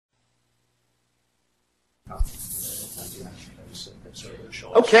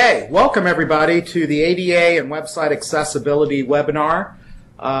Okay, welcome everybody to the ADA and Website Accessibility webinar.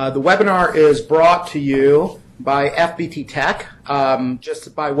 The webinar is brought to you by FBT Tech,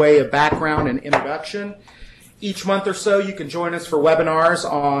 just by way of background and introduction. Each month or so you can join us for webinars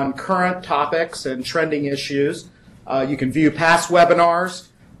on current topics and trending issues. You can view past webinars,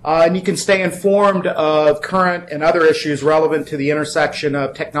 and you can stay informed of current and other issues relevant to the intersection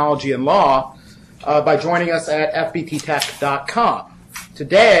of technology and law by joining us at fbttech.com.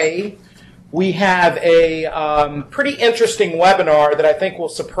 Today, we have a pretty interesting webinar that I think will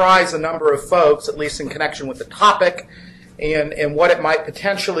surprise a number of folks, at least in connection with the topic and what it might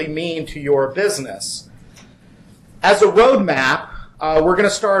potentially mean to your business. As a roadmap, we're going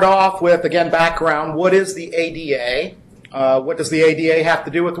to start off with, again, background. What is the ADA? What does the ADA have to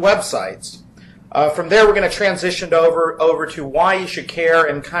do with websites? From there, we're going to transition over to why you should care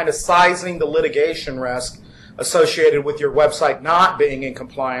and kind of sizing the litigation risk associated with your website not being in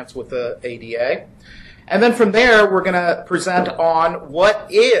compliance with the ADA. And then from there, we're going to present on what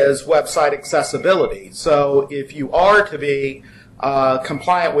is website accessibility. So if you are to be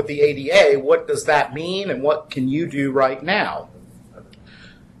compliant with the ADA, what does that mean and what can you do right now?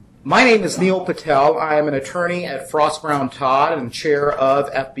 My name is Neal Patel. I am an attorney at Frost Brown Todd and chair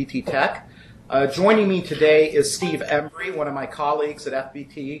of FBT Tech. Joining me today is Steve Embry, one of my colleagues at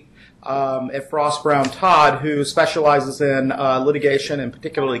FBT at Frost Brown Todd, who specializes in litigation and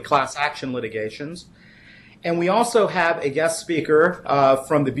particularly class action litigations. And we also have a guest speaker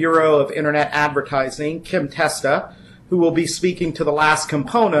from the Bureau of Internet Advertising, Kim Testa, who will be speaking to the last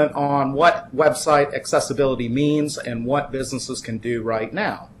component on what website accessibility means and what businesses can do right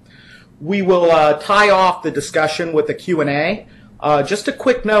now. We will tie off the discussion with a Q&A. Just a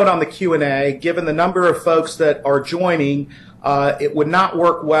quick note on the Q&A, given the number of folks that are joining, it would not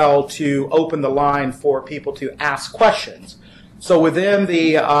work well to open the line for people to ask questions. So within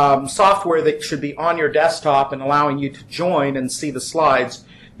the software that should be on your desktop and allowing you to join and see the slides,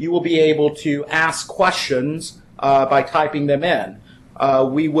 you will be able to ask questions by typing them in.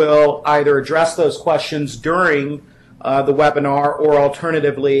 We will either address those questions during the webinar or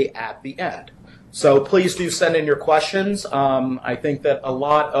alternatively at the end. So please do send in your questions. I think that a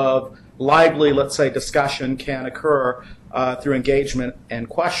lot of lively, let's say, discussion can occur through engagement and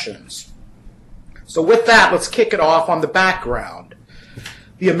questions. So with that, let's kick it off on the background.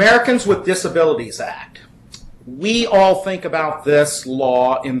 The Americans with Disabilities Act. We all think about this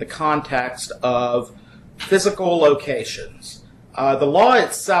law in the context of physical locations. The law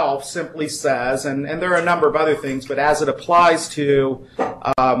itself simply says, and there are a number of other things, but as it applies to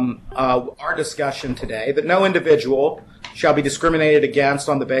our discussion today, that no individual shall be discriminated against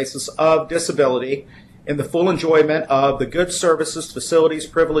on the basis of disability in the full enjoyment of the goods, services, facilities,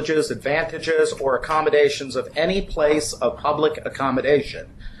 privileges, advantages, or accommodations of any place of public accommodation.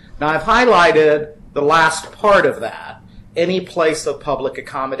 Now, I've highlighted the last part of that, any place of public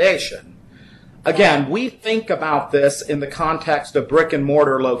accommodation. Again, we think about this in the context of brick and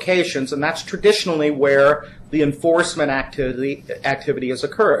mortar locations, and that's traditionally where the enforcement activity has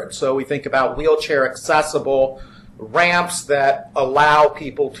occurred. So we think about wheelchair accessible ramps that allow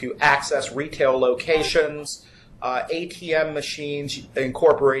people to access retail locations, ATM machines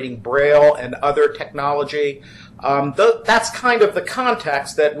incorporating Braille and other technology. That's kind of the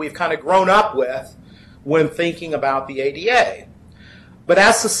context that we've kind of grown up with when thinking about the ADA. But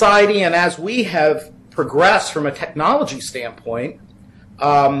as society and as we have progressed from a technology standpoint,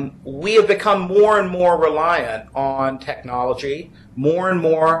 we have become more and more reliant on technology, more and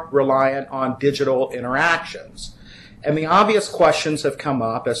more reliant on digital interactions. And the obvious questions have come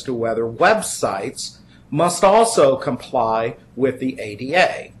up as to whether websites must also comply with the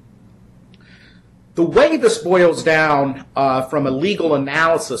ADA. The way this boils down from a legal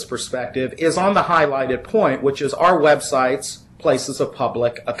analysis perspective is on the highlighted point, which is our websites places of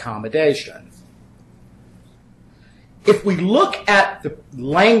public accommodation. If we look at the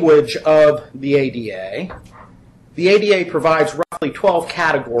language of the ADA provides roughly 12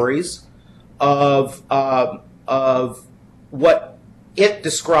 categories of what it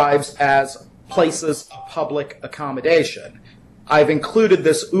describes as places of public accommodation. I've included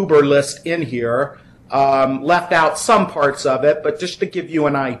this Uber list in here, left out some parts of it, but just to give you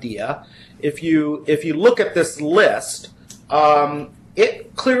an idea, if you look at this list,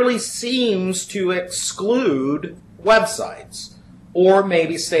 it clearly seems to exclude websites. Or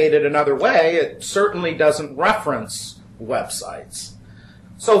maybe stated another way, it certainly doesn't reference websites.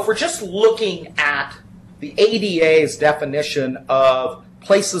 So if we're just looking at the ADA's definition of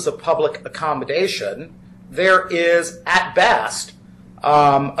places of public accommodation, there is, at best,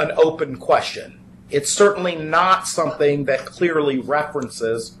 an open question. It's certainly not something that clearly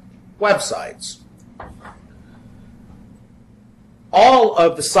references websites. All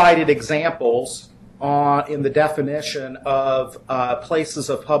of the cited examples in the definition of places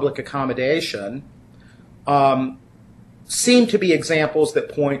of public accommodation seem to be examples that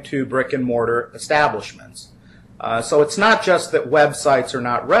point to brick and mortar establishments. So it's not just that websites are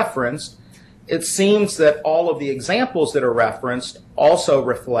not referenced. It seems that all of the examples that are referenced also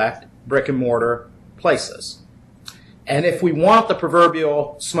reflect brick and mortar places. And if we want the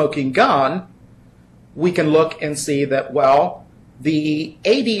proverbial smoking gun, we can look and see that, well, the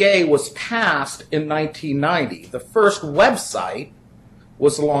ADA was passed in 1990. The first website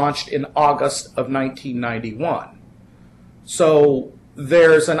was launched in August of 1991. So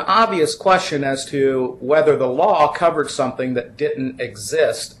there's an obvious question as to whether the law covered something that didn't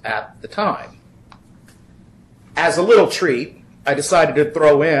exist at the time. As a little treat, I decided to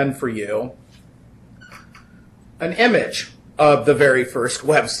throw in for you an image of the very first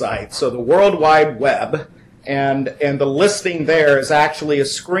website. So the World Wide Web, and the listing there is actually a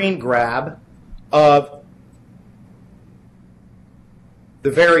screen grab of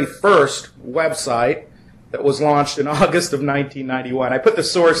the very first website that was launched in August of 1991. I put the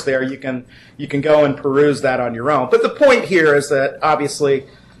source there. You can go and peruse that on your own. But the point here is that obviously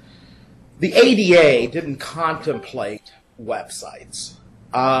the ADA didn't contemplate websites.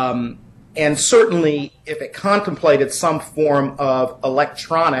 And certainly if it contemplated some form of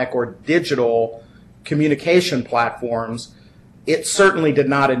electronic or digital communication platforms, it certainly did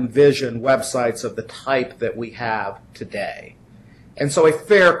not envision websites of the type that we have today. And so a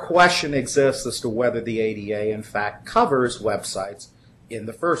fair question exists as to whether the ADA in fact covers websites in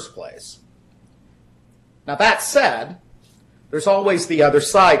the first place. Now that said, there's always the other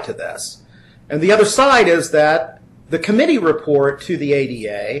side to this. And the other side is that the committee report to the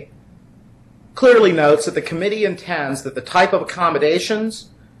ADA clearly notes that the committee intends that the type of accommodations,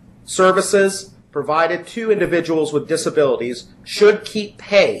 services provided to individuals with disabilities should keep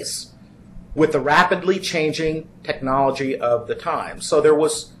pace with the rapidly changing technology of the time. So there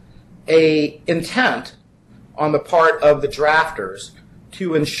was an intent on the part of the drafters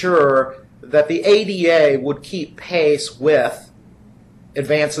to ensure that the ADA would keep pace with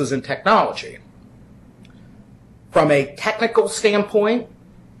advances in technology. From a technical standpoint,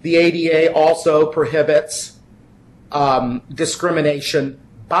 the ADA also prohibits discrimination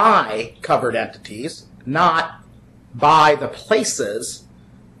by covered entities, not by the places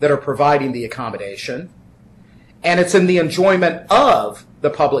that are providing the accommodation. And it's in the enjoyment of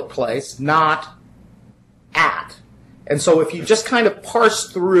the public place, not at. And so if you just kind of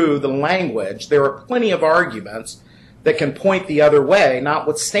parse through the language, there are plenty of arguments that can point the other way,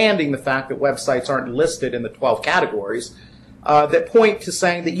 notwithstanding the fact that websites aren't listed in the 12 categories, that point to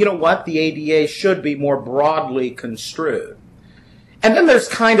saying that, you know what, the ADA should be more broadly construed. And then there's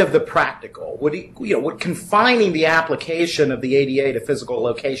kind of the practical. Would confining the application of the ADA to physical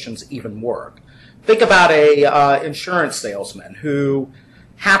locations even work? Think about a insurance salesman who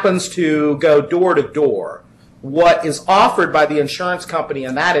happens to go door to door. What is offered by the insurance company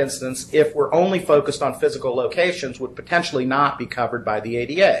in that instance, if we're only focused on physical locations, would potentially not be covered by the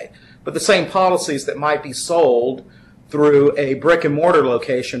ADA. But the same policies that might be sold through a brick and mortar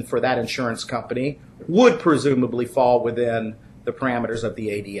location for that insurance company would presumably fall within the parameters of the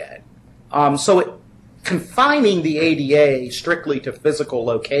ADA. Confining the ADA strictly to physical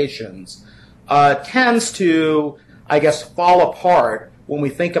locations tends to, I guess, fall apart when we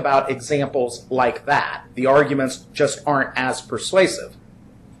think about examples like that. The arguments just aren't as persuasive.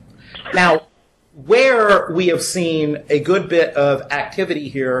 Now, where we have seen a good bit of activity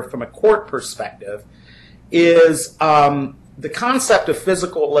here from a court perspective is the concept of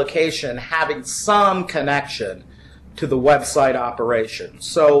physical location having some connection to the website operation.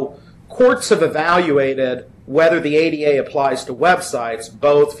 So courts have evaluated whether the ADA applies to websites,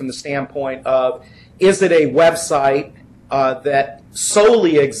 both from the standpoint of, is it a website that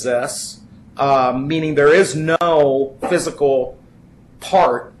solely exists, meaning there is no physical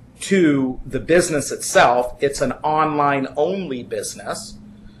part to the business itself, it's an online-only business,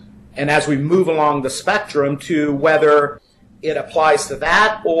 and as we move along the spectrum to whether it applies to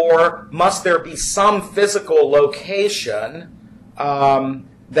that, or must there be some physical location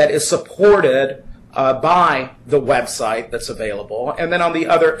that is supported by the website that's available. And then on the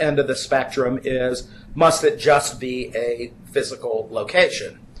other end of the spectrum is, must it just be a physical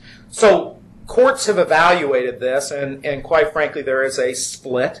location? So courts have evaluated this, and quite frankly, there is a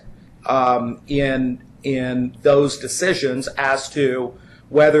split in those decisions as to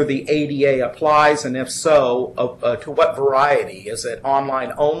whether the ADA applies, and if so, to what variety. Is it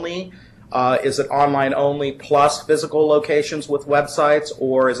online only? Is it online only plus physical locations with websites,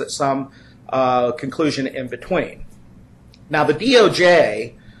 or is it some conclusion in between? Now, the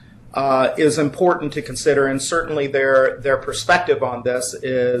DOJ is important to consider, and certainly their perspective on this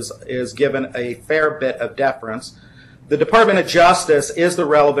is given a fair bit of deference. The Department of Justice is the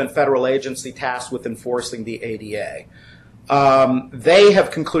relevant federal agency tasked with enforcing the ADA. They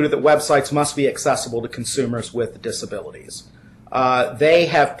have concluded that websites must be accessible to consumers with disabilities. They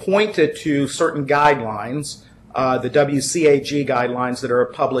have pointed to certain guidelines, the WCAG guidelines that are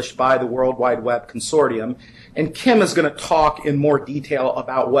published by the World Wide Web Consortium, and Kim is going to talk in more detail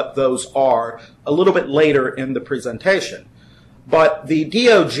about what those are a little bit later in the presentation. But the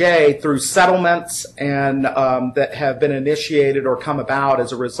DOJ, through settlements and that have been initiated or come about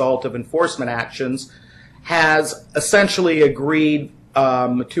as a result of enforcement actions, has essentially agreed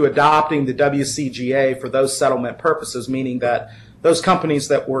to adopting the WCGA for those settlement purposes, meaning that those companies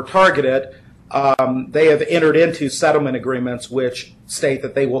that were targeted, they have entered into settlement agreements which state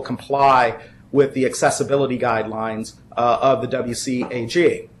that they will comply with the accessibility guidelines of the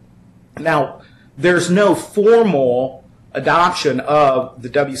WCAG. Now, there's no formal adoption of the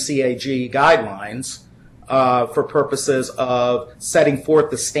WCAG guidelines for purposes of setting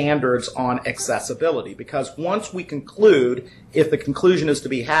forth the standards on accessibility, because once we conclude, if the conclusion is to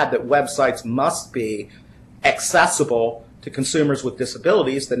be had that websites must be accessible to consumers with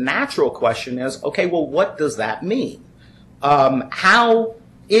disabilities, the natural question is, okay, well, what does that mean? How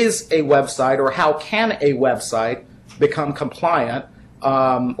is a website, or how can a website become compliant,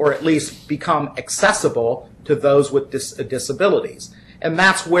 or at least become accessible to those with disabilities? And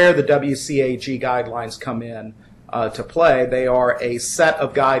that's where the WCAG guidelines come in to play. They are a set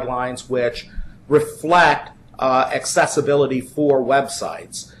of guidelines which reflect accessibility for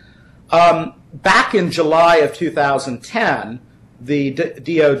websites. Back in July of 2010, the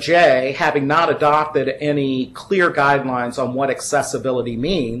DOJ, having not adopted any clear guidelines on what accessibility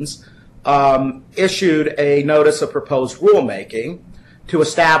means, issued a notice of proposed rulemaking to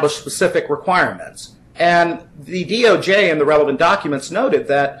establish specific requirements. And the DOJ in the relevant documents noted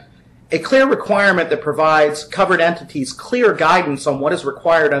that a clear requirement that provides covered entities clear guidance on what is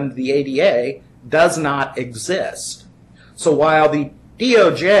required under the ADA does not exist. So while the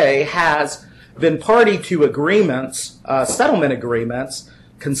DOJ has been party to agreements, settlement agreements,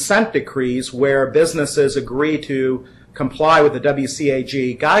 consent decrees where businesses agree to comply with the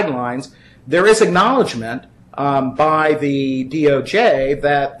WCAG guidelines, there is acknowledgement by the DOJ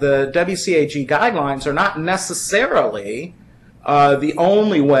that the WCAG guidelines are not necessarily the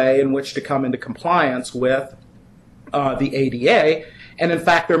only way in which to come into compliance with the ADA, and in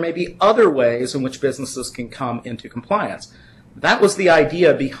fact there may be other ways in which businesses can come into compliance. That was the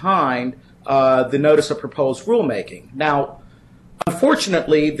idea behind the notice of proposed rulemaking. Now,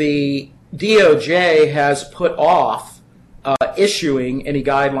 unfortunately, the DOJ has put off issuing any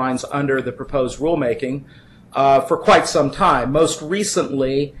guidelines under the proposed rulemaking for quite some time. Most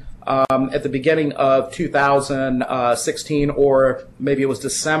recently, at the beginning of 2016, or maybe it was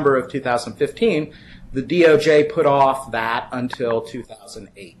December of 2015, the DOJ put off that until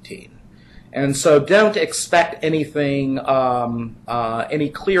 2018. And so don't expect anything, any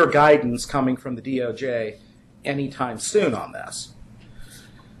clear guidance coming from the DOJ anytime soon on this.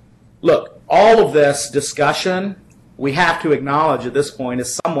 Look, all of this discussion, we have to acknowledge at this point,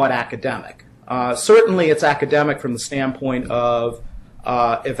 is somewhat academic. Certainly it's academic from the standpoint of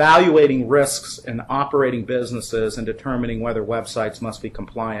evaluating risks in operating businesses and determining whether websites must be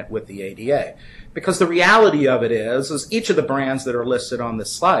compliant with the ADA. Because the reality of it is each of the brands that are listed on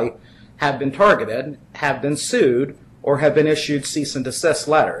this site have been targeted, have been sued, or have been issued cease and desist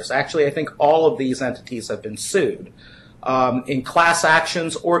letters. Actually, I think all of these entities have been sued in class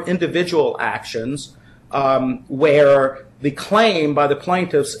actions or individual actions where the claim by the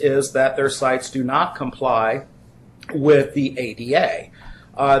plaintiffs is that their sites do not comply with the ADA.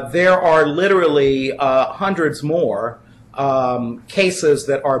 There are literally hundreds more cases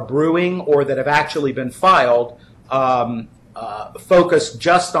that are brewing or that have actually been filed focused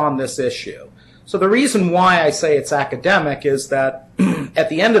just on this issue. So the reason why I say it's academic is that at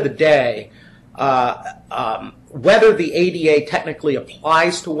the end of the day, whether the ADA technically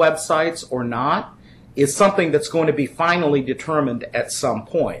applies to websites or not is something that's going to be finally determined at some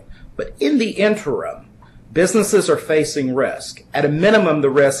point. But in the interim, businesses are facing risk. At a minimum, the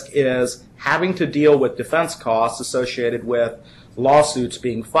risk is having to deal with defense costs associated with lawsuits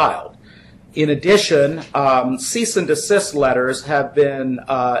being filed. In addition, cease and desist letters have been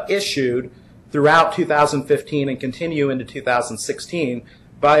issued throughout 2015 and continue into 2016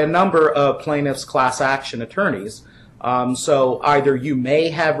 by a number of plaintiffs' class action attorneys So either you may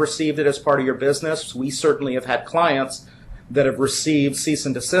have received it as part of your business. We certainly have had clients that have received cease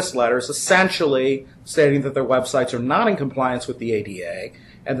and desist letters essentially stating that their websites are not in compliance with the ADA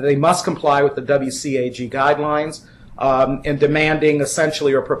and that they must comply with the WCAG guidelines, and demanding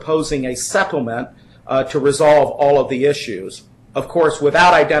essentially or proposing a settlement to resolve all of the issues. Of course,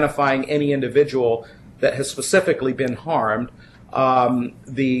 without identifying any individual that has specifically been harmed,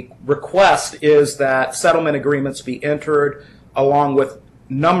 the request is that settlement agreements be entered along with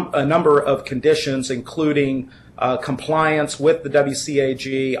a number of conditions, including compliance with the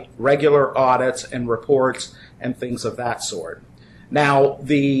WCAG, regular audits and reports, and things of that sort. Now,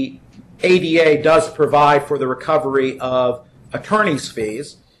 the ADA does provide for the recovery of attorney's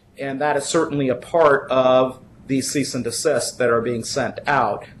fees, and that is certainly a part of these cease and desist that are being sent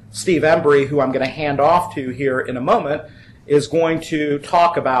out. Steve Embry, who I'm going to hand off to here in a moment, is going to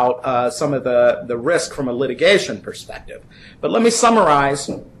talk about some of the risk from a litigation perspective. But let me summarize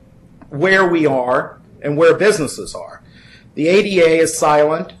where we are and where businesses are. The ADA is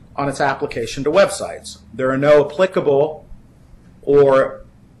silent on its application to websites. There are no applicable or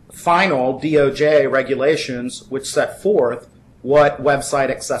final DOJ regulations which set forth what website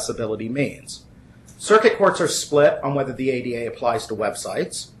accessibility means. Circuit courts are split on whether the ADA applies to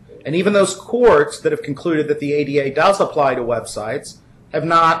websites, and even those courts that have concluded that the ADA does apply to websites have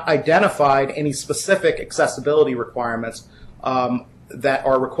not identified any specific accessibility requirements that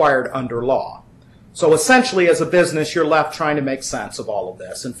are required under law. So essentially, as a business, you're left trying to make sense of all of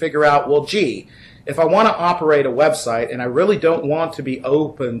this and figure out, well, gee, if I want to operate a website and I really don't want to be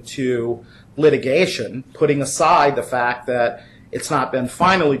open to litigation, putting aside the fact that it's not been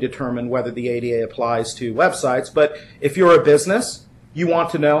finally determined whether the ADA applies to websites, but if you're a business, you want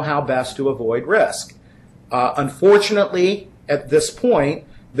to know how best to avoid risk. Unfortunately, at this point,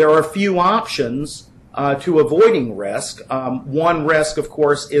 there are few options to avoiding risk. One risk, of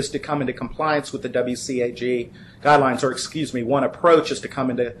course, is to come into compliance with the WCAG guidelines, or excuse me, one approach is to come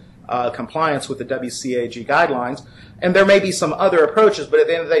into compliance with the WCAG guidelines. And there may be some other approaches, but at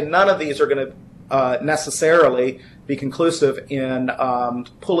the end of the day, none of these are going to necessarily be conclusive in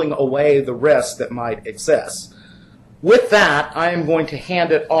pulling away the risk that might exist. With that, I am going to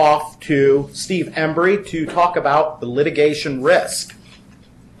hand it off to Steve Embry to talk about the litigation risk.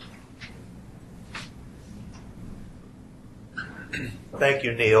 Thank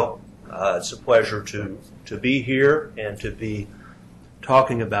you, Neal. It's a pleasure to be here and to be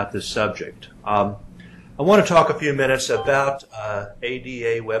talking about this subject. I want to talk a few minutes about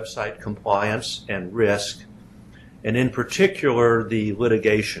ADA website compliance and risk, and in particular the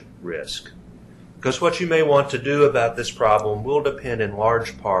litigation risk. Because what you may want to do about this problem will depend in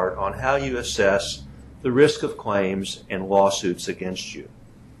large part on how you assess the risk of claims and lawsuits against you.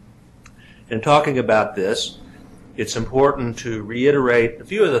 In talking about this, it's important to reiterate a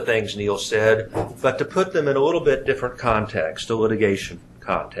few of the things Neal said, but to put them in a little bit different context, a litigation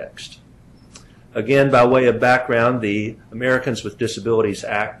context. Again, by way of background, the Americans with Disabilities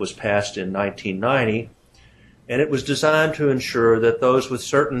Act was passed in 1990, and it was designed to ensure that those with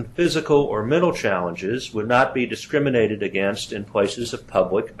certain physical or mental challenges would not be discriminated against in places of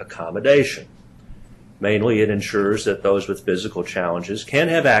public accommodation. Mainly, it ensures that those with physical challenges can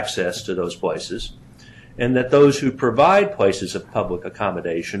have access to those places, and that those who provide places of public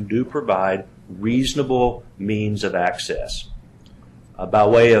accommodation do provide reasonable means of access. By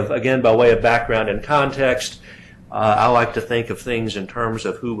way of background and context, I like to think of things in terms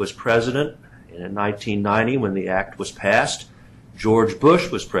of who was president. In 1990, when the act was passed, George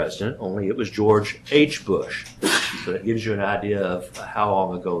Bush was president, only it was George H. Bush. So that gives you an idea of how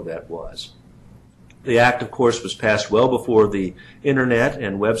long ago that was. The act, of course, was passed well before the internet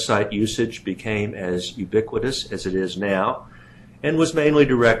and website usage became as ubiquitous as it is now, and was mainly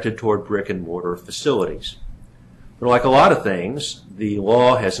directed toward brick and mortar facilities. But like a lot of things, the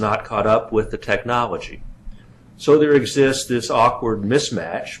law has not caught up with the technology. So there exists this awkward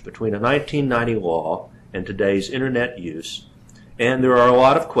mismatch between a 1990 law and today's internet use, and there are a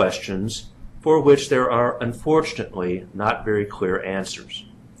lot of questions for which there are unfortunately not very clear answers.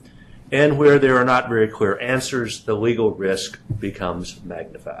 And where there are not very clear answers, the legal risk becomes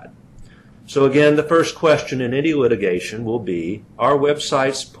magnified. So again, the first question in any litigation will be, are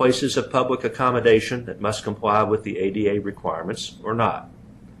websites places of public accommodation that must comply with the ADA requirements or not?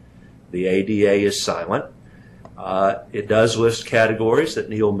 The ADA is silent. It does list categories that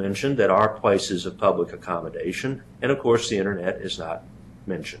Neal mentioned that are places of public accommodation, and of course the internet is not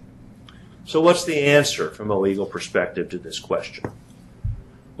mentioned. So what's the answer from a legal perspective to this question?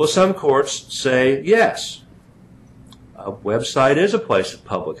 Well, some courts say yes, a website is a place of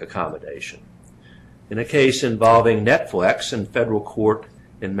public accommodation. In a case involving Netflix in federal court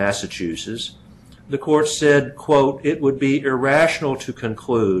in Massachusetts, the court said, quote, "It would be irrational to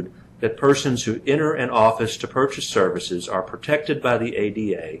conclude that persons who enter an office to purchase services are protected by the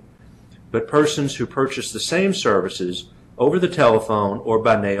ADA, but persons who purchase the same services over the telephone or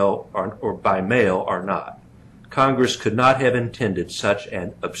by mail are not. Congress could not have intended such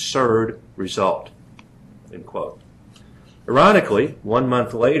an absurd result." End quote. Ironically, 1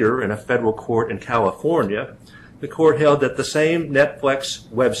 month later, in a federal court in California, the court held that the same Netflix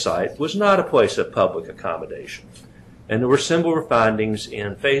website was not a place of public accommodation, and there were similar findings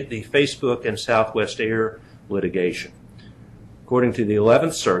in the Facebook and Southwest Air litigation. According to the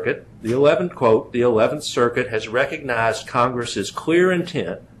 11th Circuit, the 11th Circuit has recognized Congress's clear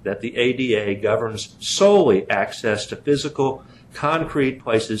intent that the ADA governs solely access to physical, concrete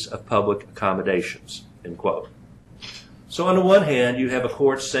places of public accommodations, end quote. So on the one hand, you have a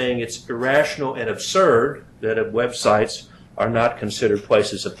court saying it's irrational and absurd that websites are not considered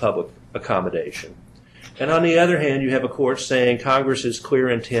places of public accommodation. And on the other hand, you have a court saying Congress's clear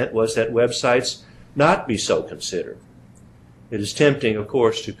intent was that websites not be so considered. It is tempting, of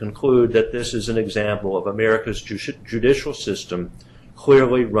course, to conclude that this is an example of America's judicial system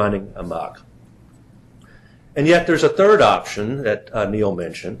clearly running amok. And yet there's a third option that Neal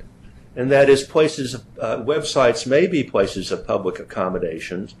mentioned, and that is websites may be places of public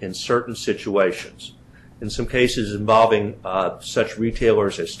accommodations in certain situations. In some cases involving such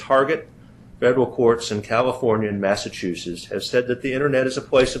retailers as Target, federal courts in California and Massachusetts have said that the Internet is a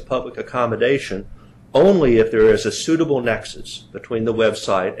place of public accommodation only if there is a suitable nexus between the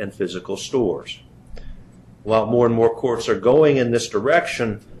website and physical stores. While more and more courts are going in this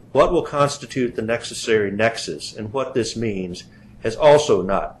direction, what will constitute the necessary nexus and what this means has also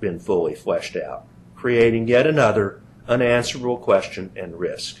not been fully fleshed out, creating yet another unanswerable question and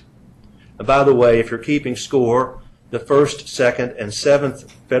risk. And by the way, if you're keeping score, the 1st, 2nd, and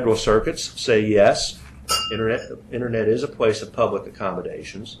 7th federal circuits say yes, Internet is a place of public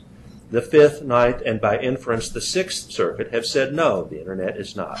accommodations. The 5th, 9th, and by inference the 6th Circuit have said no, the Internet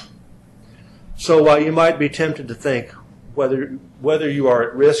is not. So while you might be tempted to think whether you are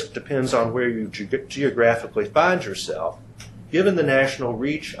at risk depends on where you geographically find yourself, given the national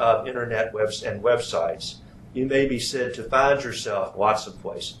reach of Internet and websites, you may be said to find yourself lots of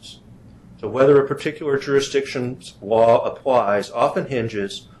places. So whether a particular jurisdiction's law applies often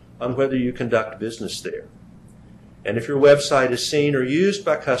hinges on whether you conduct business there. And if your website is seen or used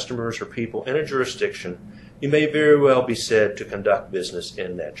by customers or people in a jurisdiction, you may very well be said to conduct business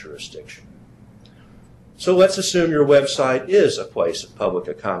in that jurisdiction. So let's assume your website is a place of public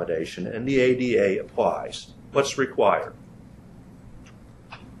accommodation and the ADA applies. What's required?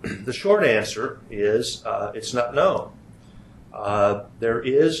 The short answer is it's not known. There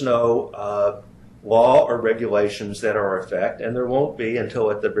is no law or regulations that are in effect, and there won't be until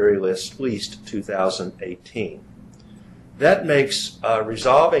at the very least 2018. That makes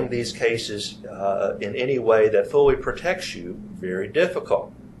resolving these cases in any way that fully protects you very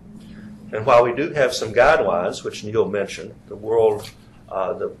difficult. And while we do have some guidelines, which Neal mentioned, the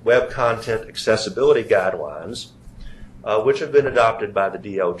Web Content Accessibility Guidelines, which have been adopted by the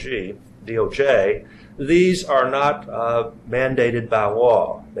DOJ, these are not mandated by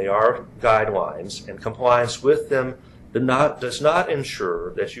law. They are guidelines, and compliance with them does not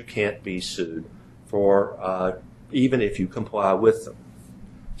ensure that you can't be sued for even if you comply with them.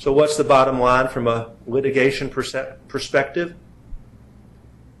 So what's the bottom line from a litigation perspective?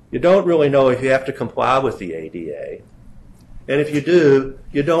 You don't really know if you have to comply with the ADA, and if you do,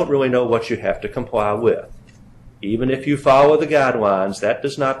 you don't really know what you have to comply with. Even if you follow the guidelines, that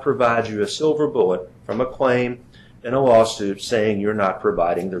does not provide you a silver bullet from a claim in a lawsuit saying you're not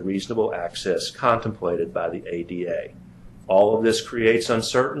providing the reasonable access contemplated by the ADA. All of this creates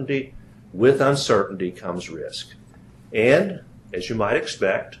uncertainty. With uncertainty comes risk. And, as you might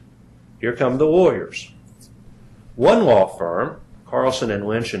expect, here come the lawyers. One law firm, Carlson and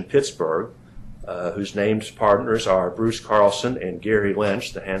Lynch in Pittsburgh, whose named partners are Bruce Carlson and Gary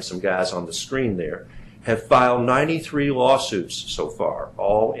Lynch, the handsome guys on the screen there, have filed 93 lawsuits so far,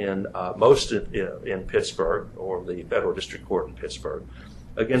 all in most in Pittsburgh, or the Federal District Court in Pittsburgh,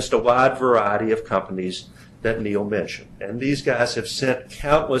 against a wide variety of companies that Neal mentioned. And these guys have sent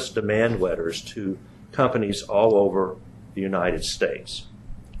countless demand letters to companies all over the United States.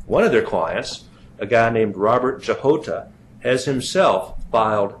 One of their clients, a guy named Robert Jahota, has himself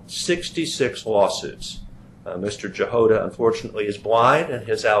filed 66 lawsuits. Mr. Jahota, unfortunately, is blind, and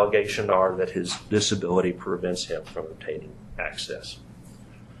his allegations are that his disability prevents him from obtaining access.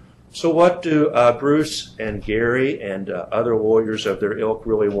 So what do Bruce and Gary and other lawyers of their ilk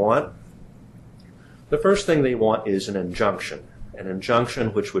really want? The first thing they want is an injunction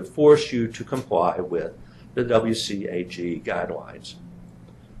which would force you to comply with the WCAG guidelines.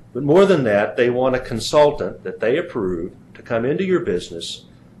 But more than that, they want a consultant that they approve to come into your business,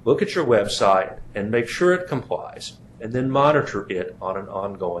 look at your website, and make sure it complies, and then monitor it on an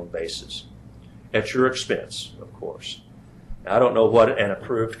ongoing basis, at your expense, of course. Now, I don't know what an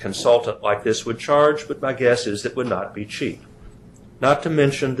approved consultant like this would charge, but my guess is it would not be cheap. Not to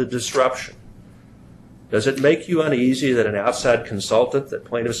mention the disruption. Does it make you uneasy that an outside consultant that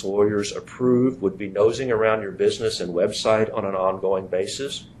plaintiffs' lawyers approve would be nosing around your business and website on an ongoing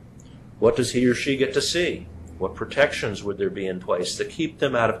basis? What does he or she get to see? What protections would there be in place that keep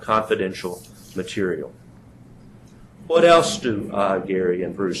them out of confidential material? What else do Gary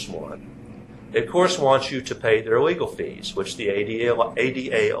and Bruce want? They, of course, want you to pay their legal fees, which the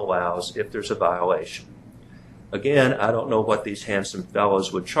ADA allows if there's a violation. Again, I don't know what these handsome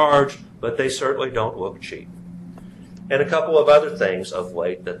fellows would charge, but they certainly don't look cheap. And a couple of other things of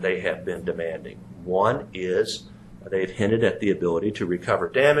late that they have been demanding. One is they've hinted at the ability to recover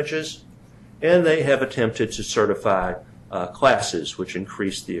damages, and they have attempted to certify classes which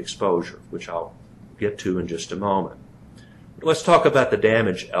increase the exposure, which I'll get to in just a moment. But let's talk about the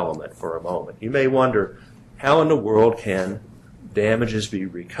damage element for a moment. You may wonder, how in the world can damages be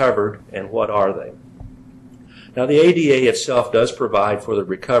recovered, and what are they? Now, the ADA itself does provide for the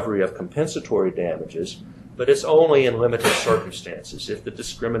recovery of compensatory damages, but it's only in limited circumstances, if the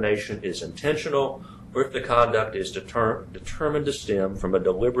discrimination is intentional or if the conduct is determined to stem from a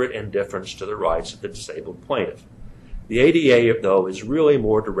deliberate indifference to the rights of the disabled plaintiff. The ADA, though, is really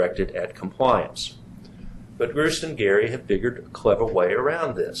more directed at compliance. But Bruce and Gary have figured a clever way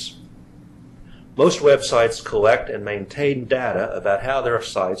around this. Most websites collect and maintain data about how their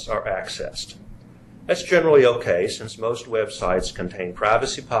sites are accessed. That's generally okay, since most websites contain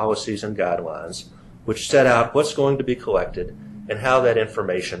privacy policies and guidelines which set out what's going to be collected and how that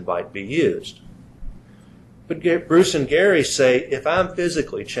information might be used. But Bruce and Gary say, if I'm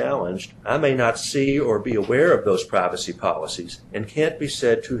physically challenged, I may not see or be aware of those privacy policies and can't be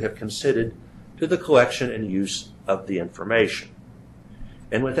said to have consented to the collection and use of the information.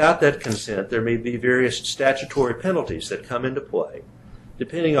 And without that consent, there may be various statutory penalties that come into play,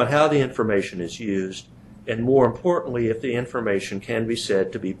 depending on how the information is used, and more importantly, if the information can be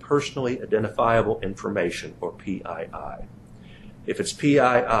said to be personally identifiable information, or PII. If it's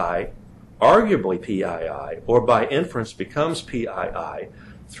PII, arguably PII, or by inference becomes PII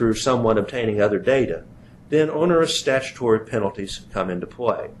through someone obtaining other data, then onerous statutory penalties come into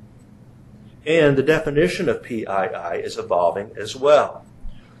play. And the definition of PII is evolving as well.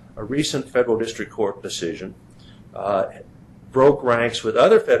 A recent federal district court decision broke ranks with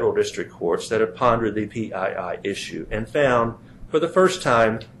other federal district courts that have pondered the PII issue and found for the first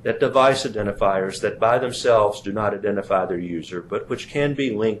time that device identifiers that by themselves do not identify their user, but which can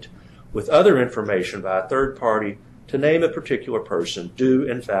be linked with other information by a third party to name a particular person, do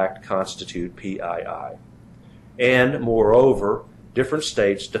in fact constitute PII. And moreover, different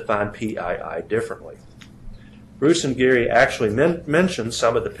states define PII differently. Bruce and Gary actually mentioned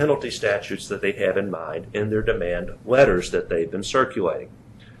some of the penalty statutes that they have in mind in their demand letters that they've been circulating.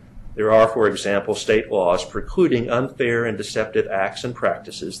 There are, for example, state laws precluding unfair and deceptive acts and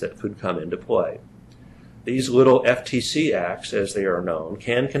practices that could come into play. These little FTC acts, as they are known,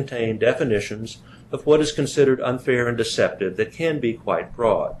 can contain definitions of what is considered unfair and deceptive that can be quite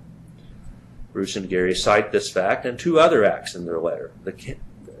broad. Bruce and Gary cite this fact and two other acts in their letter,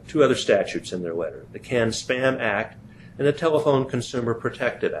 two other statutes in their letter, the CAN-SPAM Act and the Telephone Consumer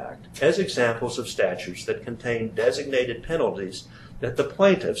Protective Act, as examples of statutes that contain designated penalties that the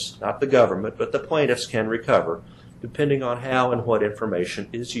plaintiffs, not the government, but the plaintiffs can recover, depending on how and what information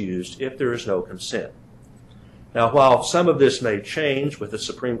is used if there is no consent. Now, while some of this may change with the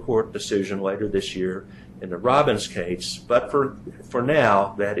Supreme Court decision later this year in the Robbins case, but for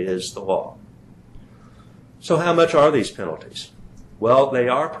now, that is the law. So how much are these penalties? Well, they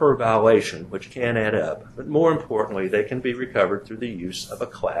are per violation, which can add up, but more importantly, they can be recovered through the use of a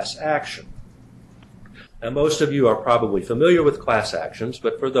class action. Now, most of you are probably familiar with class actions,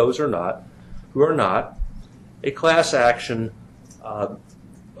 but for those who are not, a class action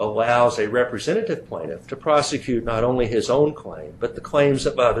allows a representative plaintiff to prosecute not only his own claim, but the claims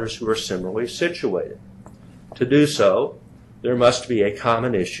of others who are similarly situated. To do so, there must be a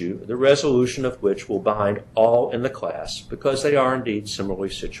common issue, the resolution of which will bind all in the class because they are indeed similarly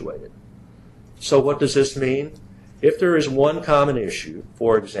situated. So what does this mean? If there is one common issue,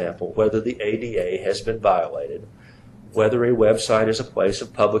 for example, whether the ADA has been violated, whether a website is a place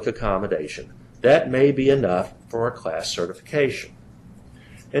of public accommodation, that may be enough for a class certification.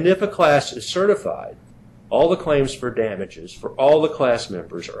 And if a class is certified, all the claims for damages for all the class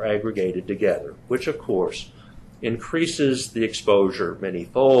members are aggregated together, which of course increases the exposure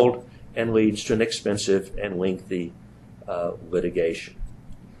many-fold and leads to an expensive and lengthy litigation.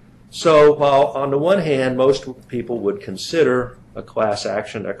 So while on the one hand most people would consider a class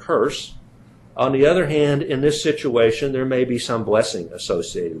action a curse, on the other hand, in this situation there may be some blessing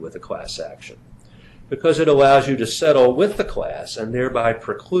associated with a class action, because it allows you to settle with the class and thereby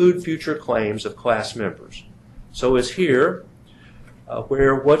preclude future claims of class members. So as here,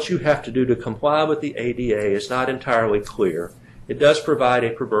 where what you have to do to comply with the ADA is not entirely clear, it does provide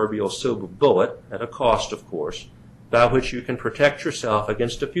a proverbial silver bullet, at a cost of course, by which you can protect yourself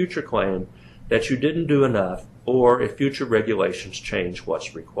against a future claim that you didn't do enough, or if future regulations change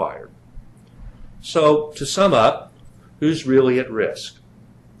what's required. So to sum up, who's really at risk?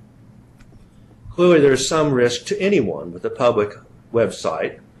 Clearly there's some risk to anyone with a public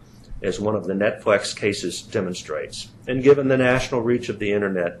website, as one of the Netflix cases demonstrates. And given the national reach of the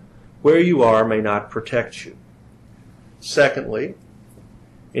internet, where you are may not protect you. Secondly,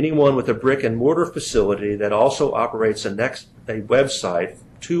 anyone with a brick and mortar facility that also operates a website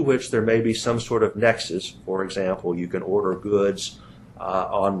to which there may be some sort of nexus. For example, you can order goods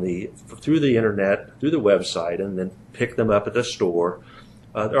through the internet, through the website, and then pick them up at the store,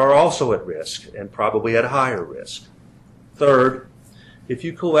 are also at risk and probably at higher risk. Third, if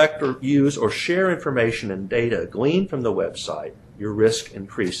you collect or use or share information and data gleaned from the website, your risk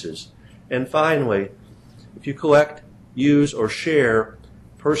increases. And finally, if you collect, use, or share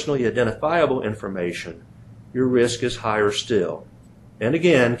personally identifiable information, your risk is higher still. And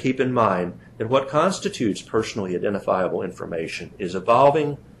again, keep in mind that what constitutes personally identifiable information is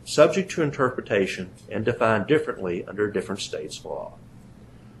evolving, subject to interpretation, and defined differently under different states' law.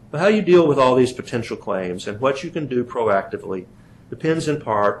 But how you deal with all these potential claims and what you can do proactively depends in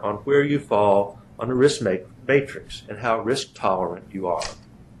part on where you fall on the risk matrix and how risk tolerant you are.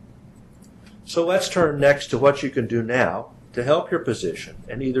 So let's turn next to what you can do now to help your position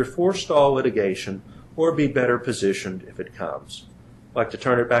and either forestall litigation or be better positioned if it comes. I'd like to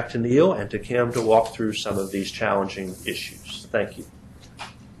turn it back to Neal and to Kim to walk through some of these challenging issues. Thank you.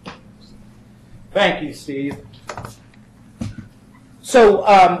 Thank you, Steve. So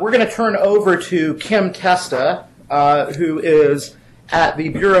we're going to turn over to Kim Testa, who is at the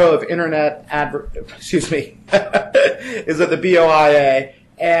Bureau of Internet is at the BOIA,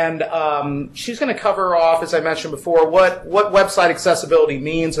 and she's going to cover off, as I mentioned before, what website accessibility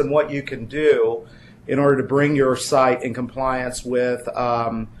means and what you can do in order to bring your site in compliance with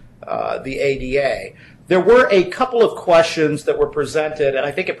the ADA. There were a couple of questions that were presented, and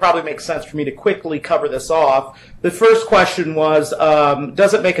I think it probably makes sense for me to quickly cover this off. The first question was,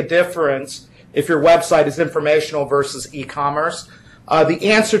 does it make a difference if your website is informational versus e-commerce?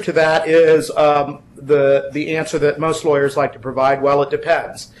 The answer to that is the answer that most lawyers like to provide, well, it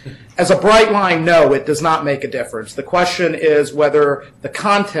depends. As a bright line, no, it does not make a difference. The question is whether the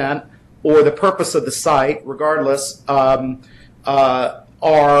content or the purpose of the site, regardless,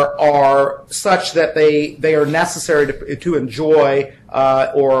 are such that they are necessary to enjoy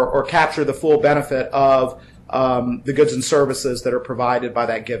or capture the full benefit of the goods and services that are provided by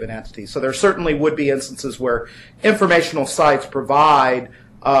that given entity. So there certainly would be instances where informational sites provide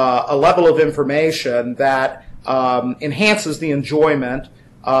a level of information that enhances the enjoyment,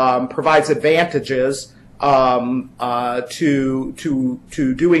 provides advantages to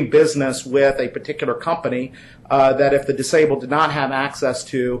doing business with a particular company that if the disabled did not have access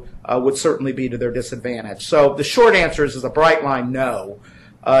to would certainly be to their disadvantage. So the short answer is a bright line no.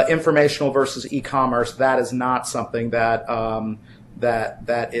 Informational versus e-commerce, that is not something that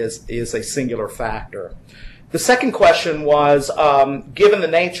that is a singular factor. The second question was, given the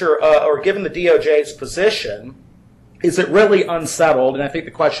nature or given the DOJ's position, is it really unsettled? And I think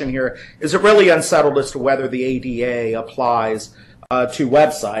the question here is, it really unsettled as to whether the ADA applies to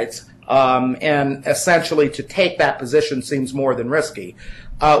websites? And essentially, to take that position seems more than risky.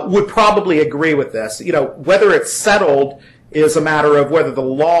 Would probably agree with this. You know, whether it's settled is a matter of whether the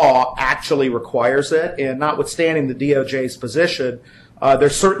law actually requires it, and notwithstanding the DOJ's position, there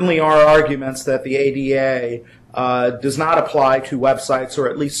certainly are arguments that the ADA does not apply to websites, or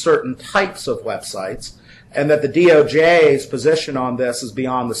at least certain types of websites, and that the DOJ's position on this is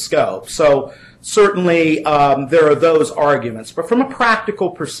beyond the scope. So certainly there are those arguments. But from a practical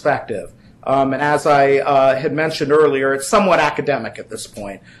perspective, and as I had mentioned earlier, it's somewhat academic at this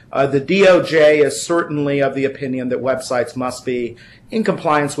point. The DOJ is certainly of the opinion that websites must be in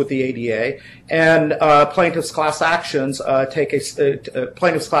compliance with the ADA, and plaintiffs' class action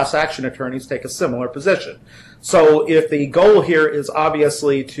attorneys take a similar position. So if the goal here is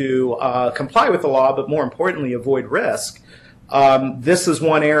obviously to comply with the law, but more importantly, avoid risk, this is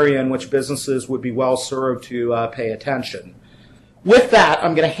one area in which businesses would be well served to pay attention. With that,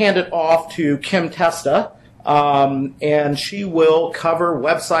 I'm going to hand it off to Kim Testa, and she will cover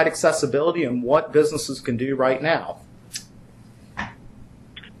website accessibility and what businesses can do right now.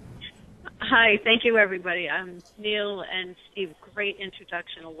 Hi, thank you, everybody. Neal and Steve, great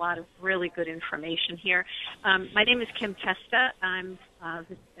introduction, a lot of really good information here. My name is Kim Testa. I'm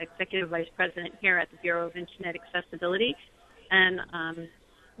the Executive Vice President here at the Bureau of Internet Accessibility. And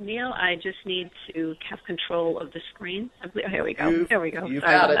Neal, I just need to have control of the screen. Here we go. There we go. You've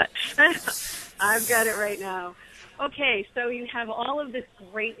got it. I've got it right now. Okay, so you have all of this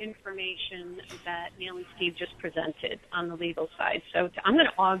great information that Neal and Steve just presented on the legal side. So I'm going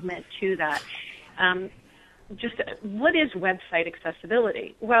to augment to that. What is website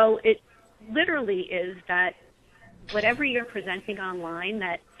accessibility? Well, it literally is that whatever you're presenting online,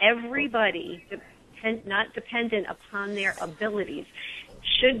 that everybody, not dependent upon their abilities,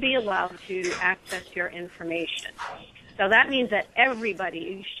 should be allowed to access your information. So that means that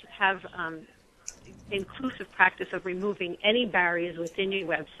everybody should have inclusive practice of removing any barriers within your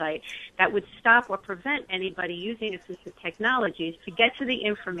website that would stop or prevent anybody using assistive technologies to get to the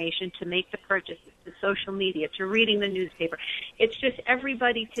information, to make the purchases, to social media, to reading the newspaper. It's just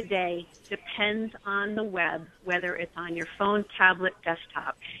everybody today depends on the web, whether it's on your phone, tablet,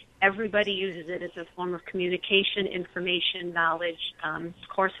 desktop. Everybody uses it as a form of communication, information, knowledge,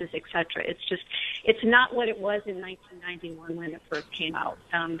 courses, etc. It's not what it was in 1991 when it first came out.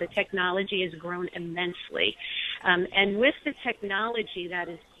 The technology has grown immensely. And with the technology that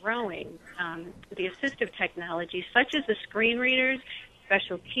is growing, the assistive technology, such as the screen readers,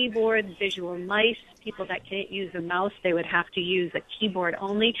 special keyboards, visual mice, people that can't use a mouse, they would have to use a keyboard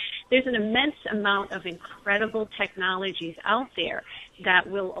only. There's an immense amount of incredible technologies out there that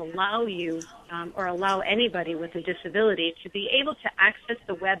will allow you or allow anybody with a disability to be able to access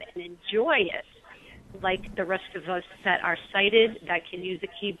the web and enjoy it like the rest of us that are sighted, that can use a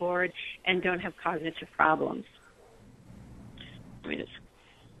keyboard, and don't have cognitive problems.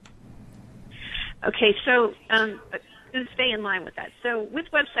 Okay, so to stay in line with that. So with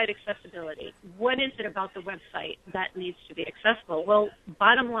website accessibility, what is it about the website that needs to be accessible? Well,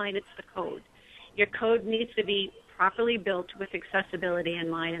 bottom line, it's the code. Your code needs to be properly built with accessibility in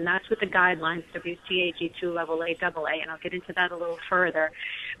mind, and that's with the guidelines, WCAG2 level A, AA, and I'll get into that a little further.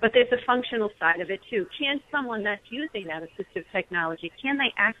 But there's a functional side of it, too. Can someone that's using that assistive technology, can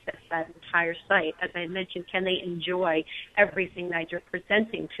they access that entire site? As I mentioned, can they enjoy everything that you're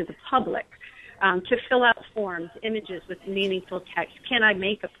presenting to the public? To fill out forms, images with meaningful text. Can I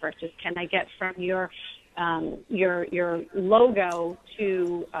make a purchase? Can I get from your logo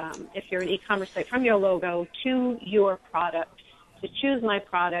to, if you're an e-commerce site, from your logo to your product, to choose my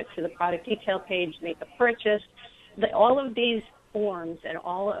product, to the product detail page, make a purchase. All of these forms and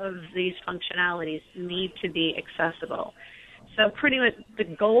all of these functionalities need to be accessible. So pretty much the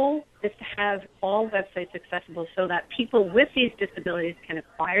goal is to have all websites accessible so that people with these disabilities can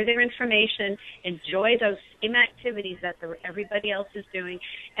acquire their information, enjoy those same activities that everybody else is doing,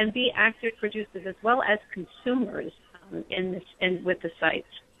 and be active producers as well as consumers with the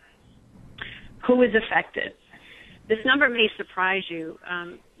sites. Who is affected? This number may surprise you,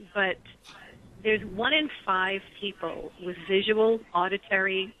 but there's 1 in 5 people with visual,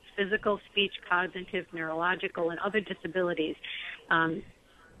 auditory, physical, speech, cognitive, neurological, and other disabilities. 1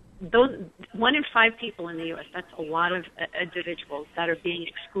 in 5 people in the U.S., that's a lot of individuals that are being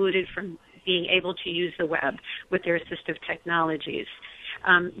excluded from being able to use the web with their assistive technologies.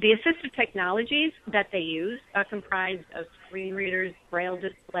 The assistive technologies that they use are comprised of screen readers, braille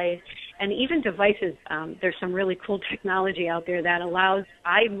displays, and even devices. There's some really cool technology out there that allows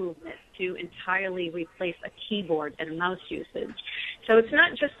eye movement to entirely replace a keyboard and a mouse usage. So it's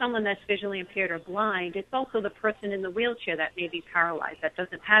not just someone that's visually impaired or blind, it's also the person in the wheelchair that may be paralyzed, that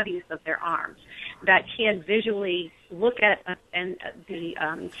doesn't have use of their arms, that can visually look at, and the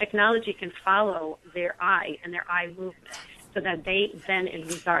technology can follow their eye and their eye movement, so that they then, in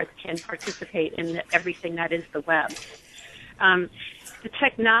regards, can participate in everything that is the web. The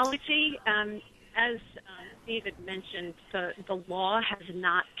technology, as David mentioned, the law has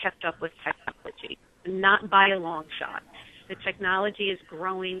not kept up with technology, not by a long shot. The technology is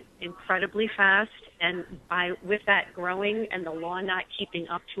growing incredibly fast, and with that growing and the law not keeping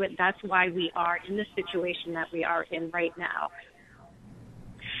up to it, that's why we are in the situation that we are in right now.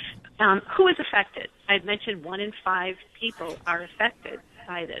 Who is affected? I had mentioned 1 in 5 people are affected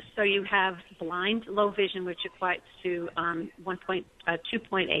by this. So you have blind, low vision, which equates to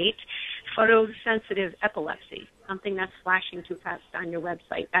 2.8, Photosensitive epilepsy, something that's flashing too fast on your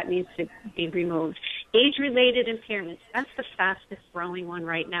website, that needs to be removed. Age-related impairments, that's the fastest growing one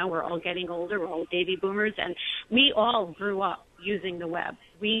right now. We're all getting older, we're all baby boomers, and we all grew up using the web.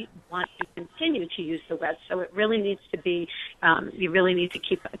 We want to continue to use the web, so it really needs to be, you really need to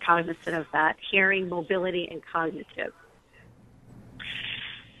keep cognizant of that. Hearing, mobility, and cognitive.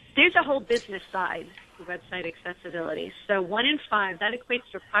 There's a whole business side to website accessibility. So 1 in 5, that equates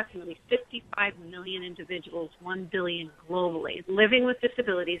to approximately 55 million individuals, 1 billion globally, living with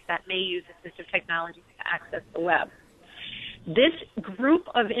disabilities that may use assistive technologies to access the web. This group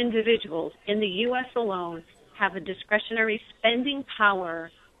of individuals in the U.S. alone have a discretionary spending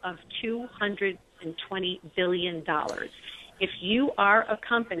power of $220 billion. If you are a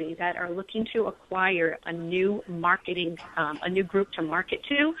company that are looking to acquire a new marketing, a new group to market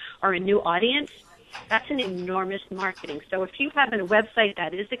to, or a new audience, that's an enormous marketing. So if you have a website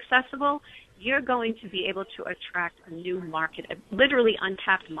that is accessible, you're going to be able to attract a new market, a literally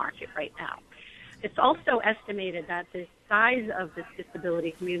untapped market right now. It's also estimated that the size of this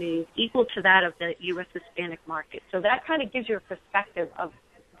disability community is equal to that of the U.S. Hispanic market. So that kind of gives you a perspective of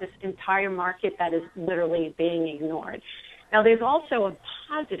this entire market that is literally being ignored. Now, there's also a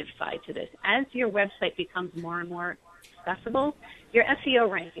positive side to this. As your website becomes more and more accessible, your SEO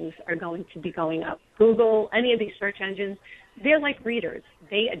rankings are going to be going up. Google, any of these search engines, they're like readers.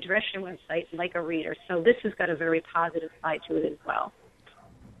 They address your website like a reader. So this has got a very positive side to it as well.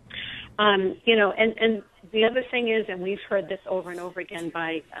 You know, and the other thing is, and we've heard this over and over again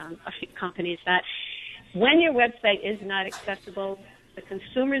by a few companies, that when your website is not accessible, the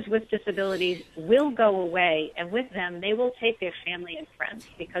consumers with disabilities will go away, and with them, they will take their family and friends,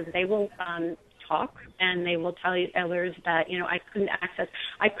 because they will talk and they will tell others that, you know, I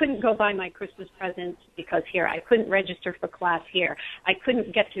couldn't go buy my Christmas presents because here, I couldn't register for class here, I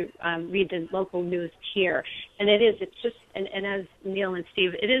couldn't get to read the local news here. And it's just, and as Neal and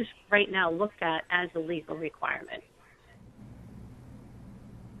Steve, it is right now looked at as a legal requirement.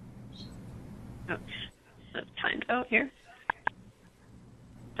 Oh, that's timed out here.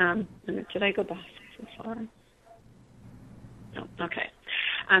 Did I go back so far? No, okay.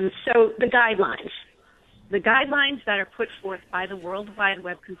 So the guidelines that are put forth by the World Wide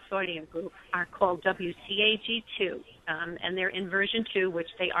Web Consortium Group are called WCAG2, and they're in version 2, which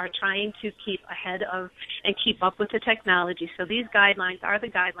they are trying to keep ahead of and keep up with the technology. So these guidelines are the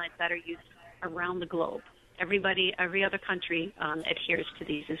guidelines that are used around the globe. Every other country adheres to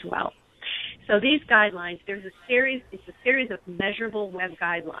these as well. So these guidelines, it's a series of measurable web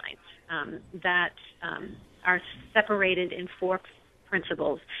guidelines that are separated in 4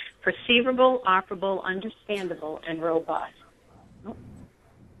 principles: perceivable, operable, understandable, and robust.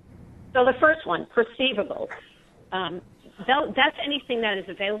 So the first one, perceivable, that's anything that is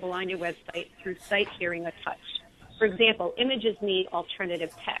available on your website through sight, hearing, or touch. For example, images need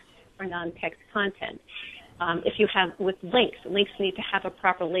alternative text or non-text content. If you have with links need to have a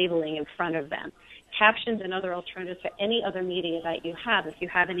proper labeling in front of them. Captions and other alternatives for any other media that you have. If you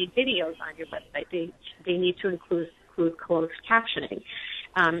have any videos on your website, they need to include closed captioning.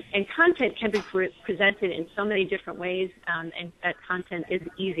 And content can be presented in so many different ways, and that content is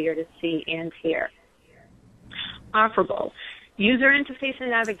easier to see and hear. Operable. User interface and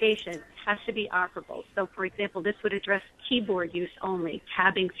navigation has to be operable. So, for example, this would address keyboard use only,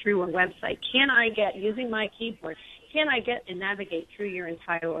 tabbing through a website. Using my keyboard, can I get and navigate through your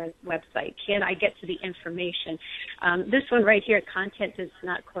entire website? Can I get to the information? This one right here, content does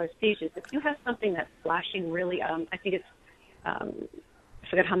not cause seizures. If you have something that's flashing really, I think it's, I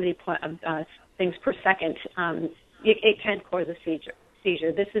forget how many things per second, it can cause a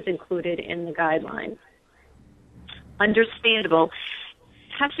seizure. This is included in the guidelines. Understandable.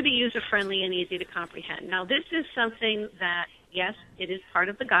 Has to be user-friendly and easy to comprehend. Now, this is something that, yes, it is part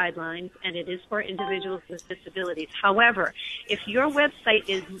of the guidelines, and it is for individuals with disabilities. However, if your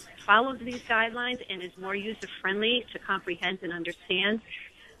website follows these guidelines and is more user-friendly to comprehend and understand,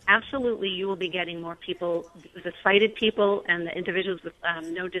 absolutely you will be getting more people, the sighted people and the individuals with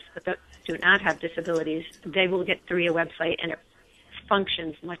do not have disabilities, they will get through your website, and it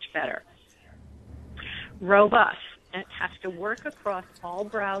functions much better. Robust. It has to work across all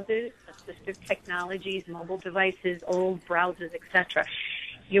browsers, assistive technologies, mobile devices, old browsers, etc.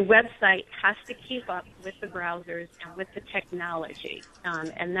 Your website has to keep up with the browsers and with the technology,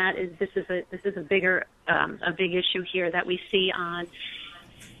 and this is a big issue here that we see on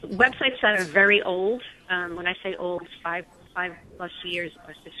websites that are very old. When I say old, 5+ years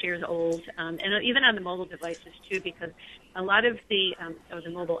or 6 years old, and even on the mobile devices too, because a lot of the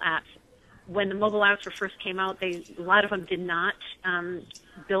mobile apps, when the mobile apps first came out, a lot of them did not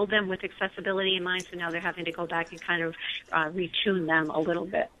build them with accessibility in mind, so now they're having to go back and kind of retune them a little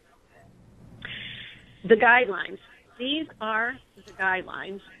bit. The guidelines. These are the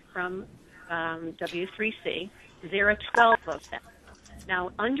guidelines from W3C. There are 12 of them.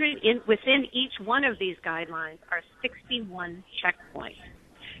 Now, within each one of these guidelines are 61 checkpoints.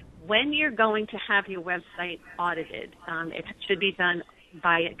 When you're going to have your website audited, it should be done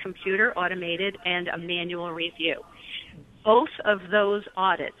by a computer, automated, and a manual review. Both of those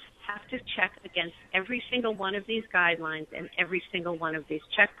audits have to check against every single one of these guidelines and every single one of these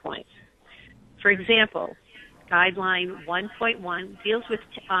checkpoints. For example, Guideline 1.1 deals with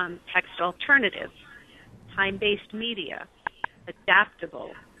text alternatives, time-based media,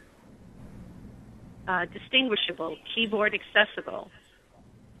 adaptable, distinguishable, keyboard accessible.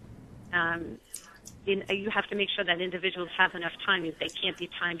 You have to make sure that individuals have enough time. They can't be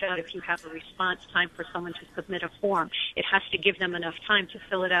timed out. If you have a response time for someone to submit a form, it has to give them enough time to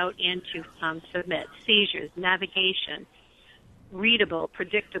fill it out and to submit. Seizures, navigation, readable,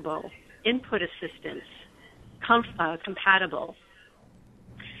 predictable, input assistance, compatible.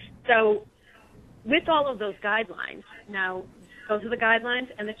 So with all of those guidelines, now those are the guidelines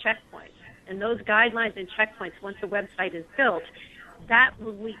and the checkpoints. And those guidelines and checkpoints, once a website is built, that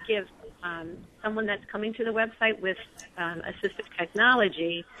will give someone that's coming to the website with assistive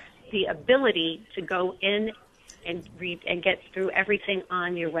technology the ability to go in and read and get through everything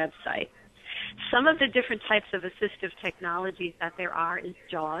on your website. Some of the different types of assistive technologies that there are is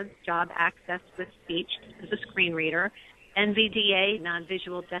JAWS, Job Access with Speech. This is a screen reader. NVDA,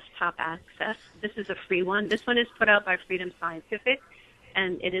 Non-Visual Desktop Access. This is a free one. This one is put out by Freedom Scientific,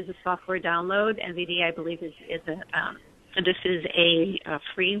 and it is a software download. NVDA, I believe, is this is a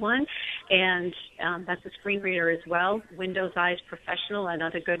free one, and that's a screen reader as well. Windows Eyes Professional,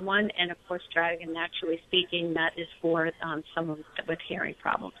 another good one, and of course Dragon Naturally Speaking, that is for someone with hearing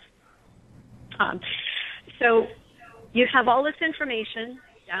problems. So you have all this information,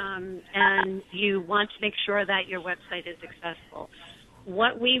 and you want to make sure that your website is accessible.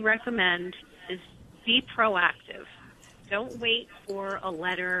 What we recommend is be proactive. Don't wait for a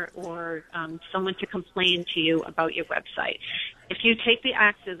letter or someone to complain to you about your website. If you take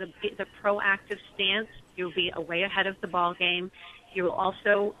the proactive stance, you'll be way ahead of the ball game. You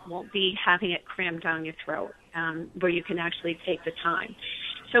also won't be having it crammed down your throat, where you can actually take the time.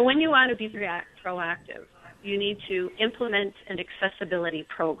 So when you want to be proactive, you need to implement an accessibility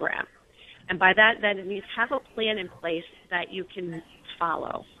program. And by that it means have a plan in place that you can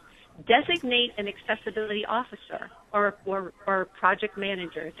follow. Designate an accessibility officer or project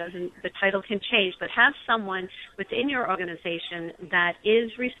manager. The title can change, but have someone within your organization that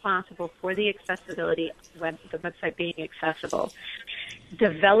is responsible for the accessibility, the website being accessible.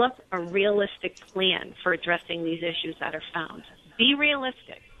 Develop a realistic plan for addressing these issues that are found. Be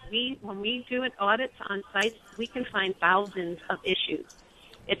realistic. When we do an audit on sites, we can find thousands of issues.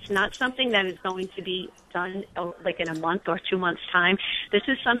 It's not something that is going to be done like in a month or 2 months' time. This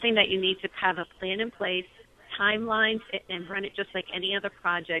is something that you need to have a plan in place, timelines, and run it just like any other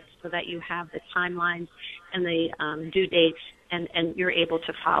project so that you have the timelines and the due dates and you're able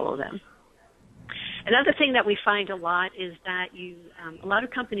to follow them. Another thing that we find a lot is that a lot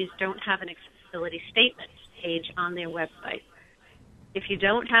of companies don't have an accessibility statement page on their website. If you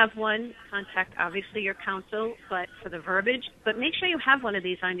don't have one, contact obviously your counsel, but for the verbiage, but make sure you have one of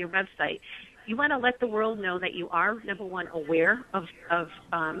these on your website. You want to let the world know that you are, number one, aware of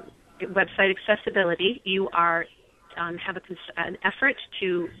website accessibility. You are have an effort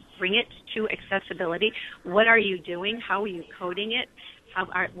to bring it to accessibility. What are you doing? How are you coding it?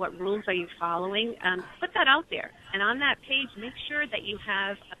 What rules are you following? Put that out there. And on that page, make sure that you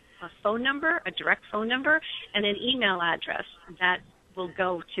have a phone number, a direct phone number, and an email address that will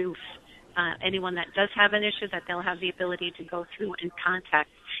go to anyone that does have an issue, that they'll have the ability to go through and contact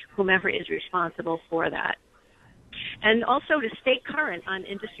whomever is responsible for that. And also to stay current on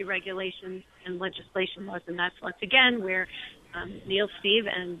industry regulations and legislation laws, and that's once again where Neal, Steve,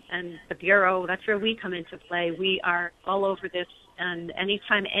 and the Bureau, that's where we come into play. We are all over this, and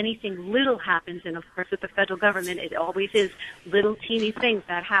anytime anything little happens, and of course with the federal government, it always is little teeny things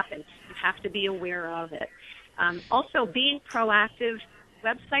that happen. You have to be aware of it. Also, being proactive,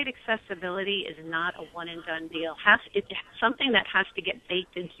 website accessibility is not a one-and-done deal. It's something that has to get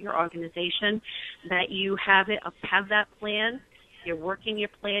baked into your organization, that you have that plan, you're working your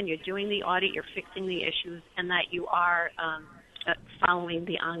plan, you're doing the audit, you're fixing the issues, and that you are following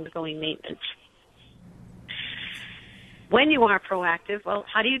the ongoing maintenance. When you are proactive, well,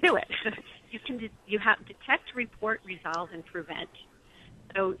 how do you do it? You have detect, report, resolve, and prevent.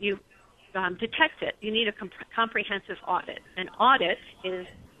 So detect it. You need a comprehensive audit. An audit is,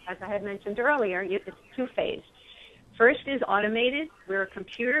 as I had mentioned earlier, it's two-phased. First is automated, where a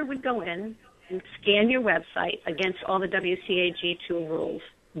computer would go in and scan your website against all the WCAG2 rules.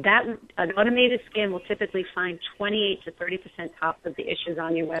 An automated scan will typically find 28 to 30% top of the issues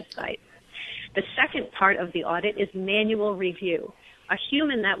on your website. The second part of the audit is manual review. A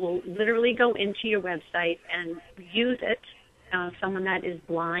human that will literally go into your website and use it, someone that is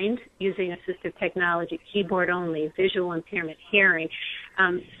blind, using assistive technology, keyboard only, visual impairment, hearing,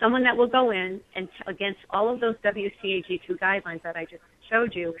 someone that will go in and against all of those WCAG2 guidelines that I just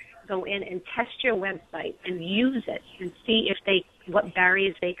showed you, go in and test your website and use it and see what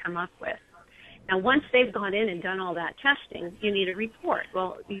barriers they come up with. Now, once they've gone in and done all that testing, you need a report.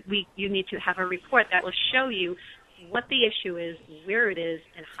 Well, you need to have a report that will show you what the issue is, where it is,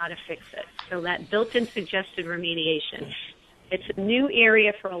 and how to fix it. So that built-in suggested remediation. It's a new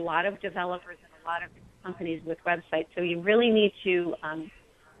area for a lot of developers and a lot of companies with websites, so you really need to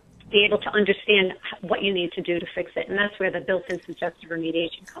be able to understand what you need to do to fix it, and that's where the built-in suggested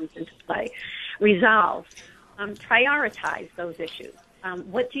remediation comes into play. Resolve. Prioritize those issues.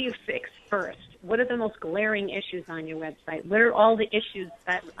 What do you fix first? What are the most glaring issues on your website? What are all the issues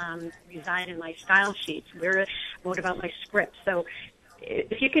that reside in my style sheets? What about my script? So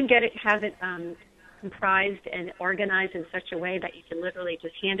if you can have it comprised and organized in such a way that you can literally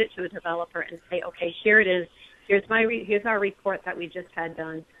just hand it to a developer and say, okay, here it is. Here's our report that we just had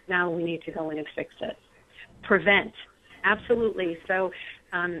done. Now we need to go in and fix it. Prevent. Absolutely. So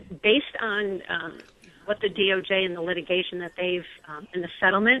based on what the DOJ and the litigation that they've, in the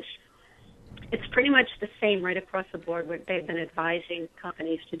settlements, it's pretty much the same right across the board what they've been advising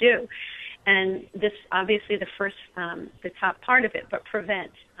companies to do. And this, obviously, the top part of it, but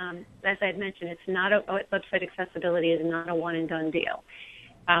prevent. As I had mentioned, it's not website accessibility is not a one-and-done deal.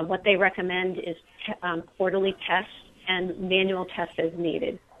 What they recommend is quarterly tests and manual tests as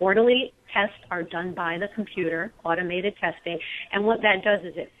needed. Quarterly tests are done by the computer, automated testing, and what that does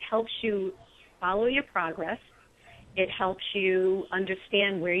is it helps you follow your progress. It helps you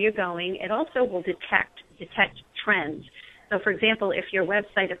understand where you're going. It also will detect trends. So, for example, if your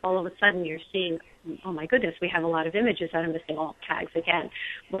website, if all of a sudden you're seeing, oh my goodness, we have a lot of images that are missing alt tags again.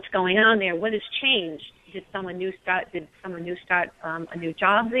 What's going on there? What has changed? Did someone new start a new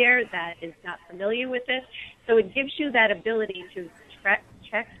job there that is not familiar with this? So it gives you that ability to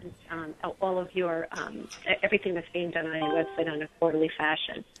check all of your everything that's being done on your website on a quarterly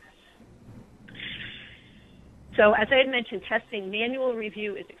fashion. So as I had mentioned, testing, manual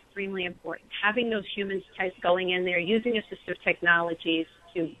review is extremely important. Having those humans going in there, using assistive technologies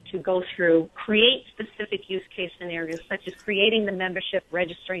to go through, create specific use case scenarios, such as creating the membership,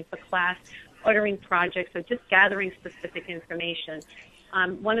 registering for class, ordering projects, or just gathering specific information.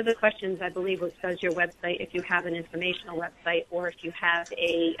 One of the questions, I believe, was, does your website, if you have an informational website or if you have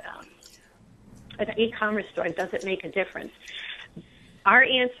an e-commerce store, does it make a difference? Our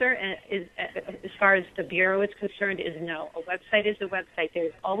answer is, as far as the Bureau is concerned, is no. A website is a website.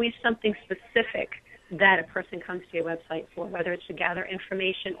 There's always something specific that a person comes to your website for, whether it's to gather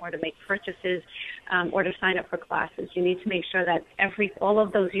information or to make purchases or to sign up for classes. You need to make sure that all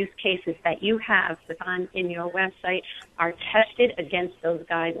of those use cases that you have in your website are tested against those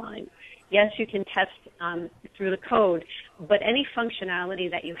guidelines. Yes, you can test through the code, but any functionality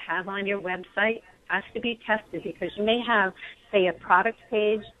that you have on your website has to be tested, because you may have, say, a product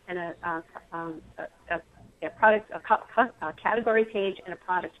page and a category page and a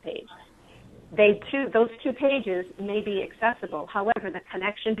product page. Those two pages may be accessible. However, the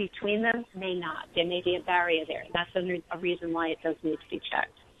connection between them may not. There may be a barrier there. That's a reason why it does need to be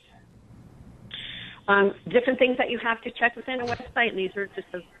checked. Different things that you have to check within a website, and these are just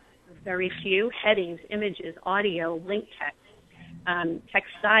a very few: headings, images, audio, link text,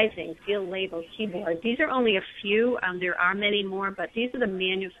 text sizing, field labels, keyboard. These are only a few. There are many more, but these are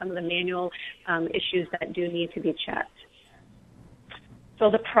some of the manual issues that do need to be checked. So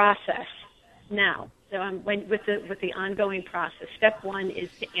the process. Now, with the ongoing process, step one is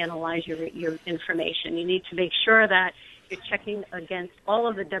to analyze your information. You need to make sure that you're checking against all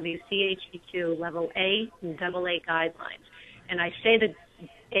of the WCAG2 level A and AA guidelines. And I say the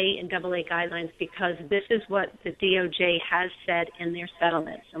A and AA guidelines because this is what the DOJ has said in their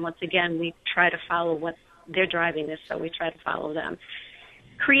settlements. And once again, we try to follow what they're driving this, so we try to follow them.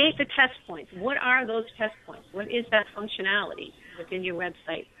 Create the test points. What are those test points? What is that functionality within your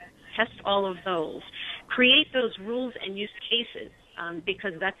website? Test all of those. Create those rules and use cases,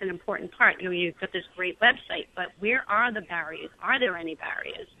 because that's an important part. You know, you've got this great website, but where are the barriers? Are there any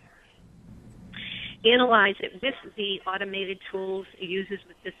barriers? analyze it with the automated tools it uses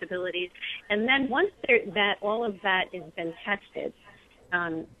with disabilities, and then once that all of that has been tested,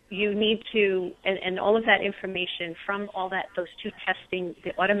 you need to, and all of that information from those two testing,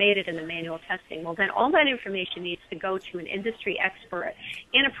 the automated and the manual testing, well, then all that information needs to go to an industry expert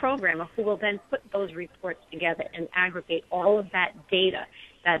and a programmer who will then put those reports together and aggregate all of that data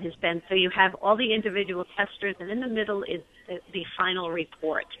that has been, so you have all the individual testers, and in the middle is the final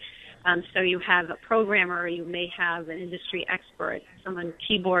report. So you have a programmer, you may have an industry expert, someone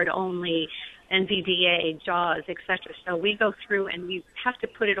keyboard only, NVDA, JAWS, etc. So we go through and we have to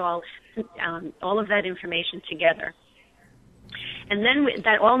put it all of that information together. And then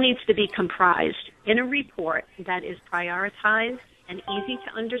that all needs to be comprised in a report that is prioritized and easy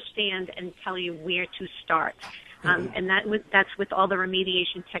to understand and tell you where to start. And that's with all the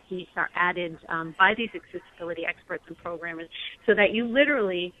remediation techniques are added by these accessibility experts and programmers, so that you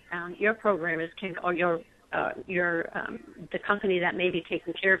literally, your programmers can, or the company that may be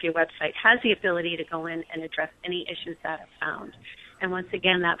taking care of your website has the ability to go in and address any issues that are found. And once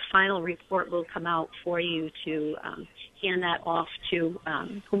again, that final report will come out for you to hand that off to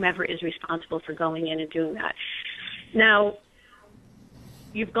whomever is responsible for going in and doing that. Now,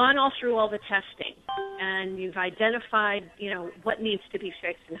 you've gone all through all the testing, and you've identified, what needs to be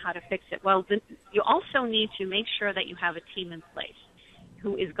fixed and how to fix it. Well, you also need to make sure that you have a team in place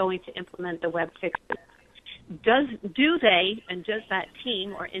who is going to implement the web fixes. Does that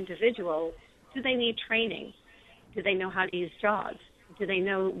team or individual, do they need training? Do they know how to use JAWS? Do they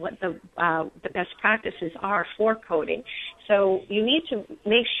know what the best practices are for coding? So you need to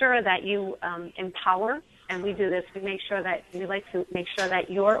make sure that you empower. And we do this. We like to make sure that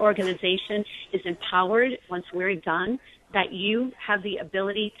your organization is empowered once we're done, that you have the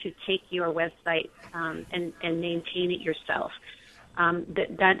ability to take your website and maintain it yourself.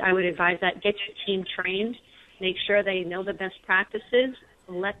 That I would advise that. Get your team trained. Make sure they know the best practices.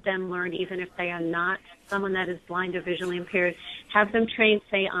 Let them learn, even if they are not someone that is blind or visually impaired. Have them trained,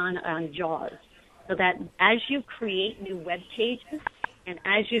 say, on JAWS, so that as you create new web pages, and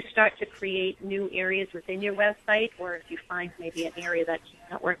as you start to create new areas within your website, or if you find maybe an area that's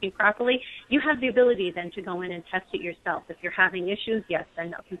not working properly, you have the ability then to go in and test it yourself. If you're having issues, yes,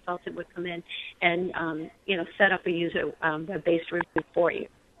 then a consultant would come in and set up a user web-based review for you.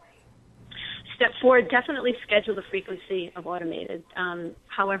 Step 4, definitely schedule the frequency of automated.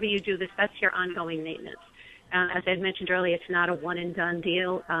 However you do this, that's your ongoing maintenance. As I mentioned earlier, it's not a one-and-done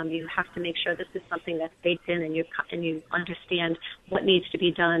deal. You have to make sure this is something that's baked in, and you understand what needs to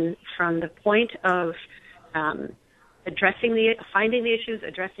be done from the point of finding the issues,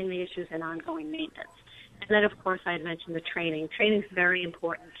 addressing the issues, and ongoing maintenance. And then, of course, I had mentioned the training. Training is very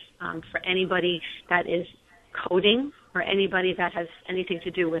important for anybody that is coding or anybody that has anything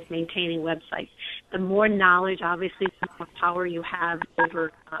to do with maintaining websites. The more knowledge, obviously, the more power you have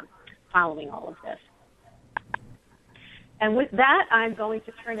over following all of this. And with that, I'm going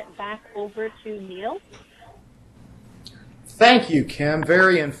to turn it back over to Neal. Thank you, Kim.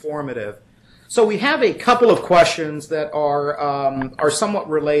 Very informative. So we have a couple of questions that are somewhat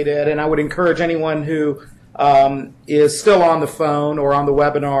related, and I would encourage anyone who is still on the phone or on the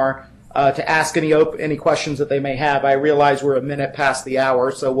webinar to ask any questions that they may have. I realize we're a minute past the hour,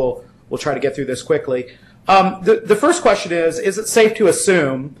 so we'll try to get through this quickly. The first question is it safe to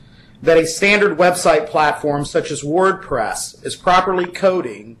assume that a standard website platform such as WordPress is properly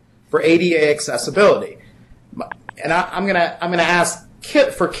coding for ADA accessibility? And I'm gonna ask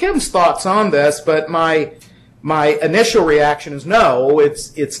for Kim's thoughts on this, but my initial reaction is no.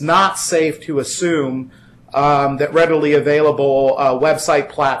 It's not safe to assume that readily available website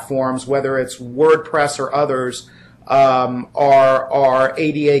platforms, whether it's WordPress or others, are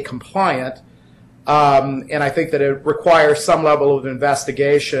ADA compliant. And I think that it requires some level of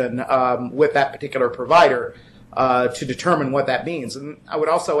investigation with that particular provider to determine what that means. And I would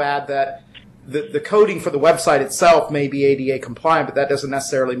also add that the coding for the website itself may be ADA compliant, but that doesn't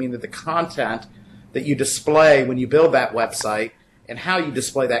necessarily mean that the content that you display when you build that website and how you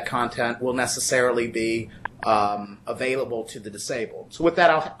display that content will necessarily be available to the disabled. So with that,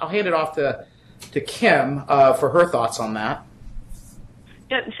 I'll hand it off to Kim for her thoughts on that.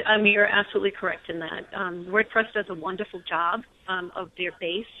 Yeah, you're absolutely correct in that. WordPress does a wonderful job of their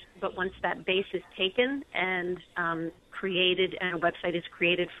base, but once that base is taken and created and a website is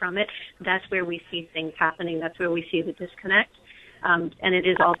created from it, that's where we see things happening. That's where we see the disconnect. And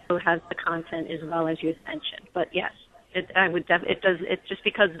it also has the content as well, as you mentioned. But yes, it does. It's just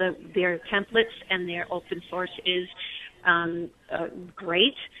because their templates and their open source is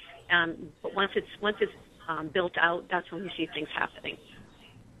great. But once it's built out, that's when we see things happening.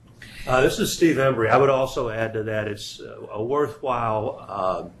 This is Steve Embry. I would also add to that it's a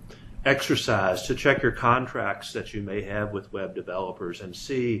worthwhile exercise to check your contracts that you may have with web developers and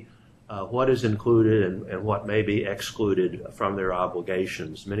see what is included and what may be excluded from their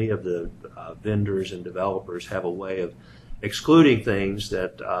obligations. Many of the vendors and developers have a way of excluding things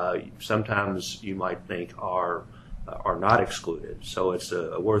that sometimes you might think are not excluded. So it's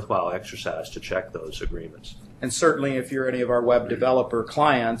a worthwhile exercise to check those agreements. And certainly if you're any of our web developer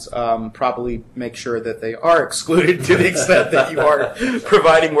clients, probably make sure that they are excluded to the extent that you are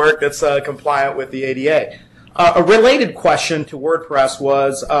providing work that's compliant with the ADA. A related question to WordPress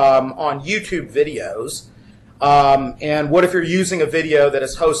was on YouTube videos. And what if you're using a video that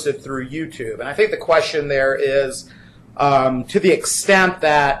is hosted through YouTube? And I think the question there is to the extent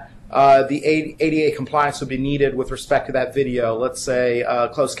that the ADA compliance would be needed with respect to that video, let's say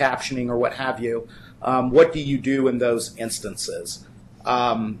closed captioning or what have you. What do you do in those instances?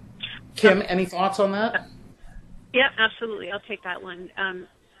 Kim, any thoughts on that? Yeah, absolutely. I'll take that one.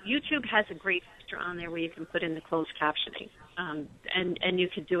 YouTube has a great feature on there where you can put in the closed captioning, and you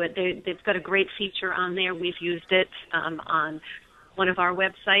can do it. They've got a great feature on there. We've used it on one of our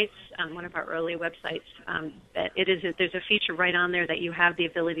websites, one of our early websites. There's a feature right on there that you have the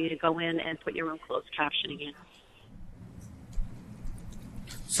ability to go in and put your own closed captioning in.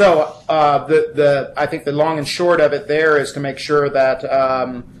 So I think the long and short of it there is to make sure that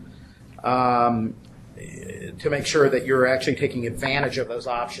you're actually taking advantage of those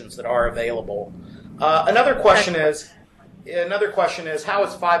options that are available. Another question is how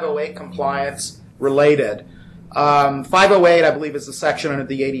is 508 compliance related? 508, I believe, is the section under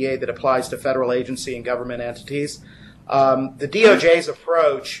the ADA that applies to federal agency and government entities. The DOJ's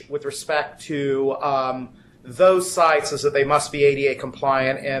approach with respect to those sites is that they must be ADA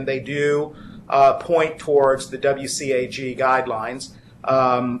compliant, and they do point towards the WCAG guidelines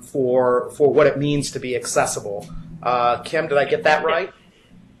for what it means to be accessible. Kim, did I get that right?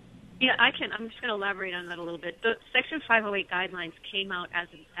 Yeah, I can. I'm just going to elaborate on that a little bit. The Section 508 guidelines came out as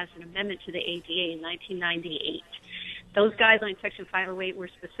an amendment to the ADA in 1998. Those guidelines, Section 508, were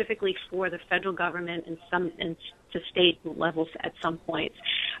specifically for the federal government and to state levels at some points.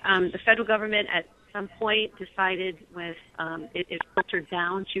 The federal government at some point decided it filtered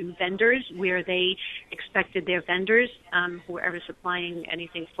down to vendors where they expected their vendors, whoever supplying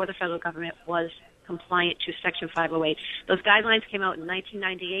anything for the federal government, was compliant to Section 508. Those guidelines came out in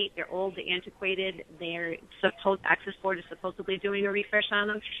 1998. They're old, they're antiquated. Access Board is supposedly doing a refresh on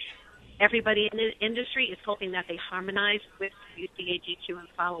them. Everybody in the industry is hoping that they harmonize with UCAG2 and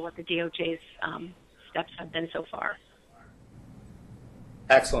follow what the DOJ's steps have been so far.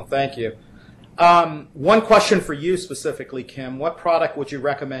 Excellent, thank you. One question for you specifically, Kim. What product would you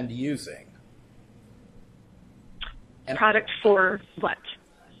recommend using? Product for what?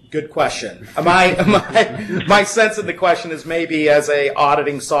 Good question. My sense of the question is maybe as a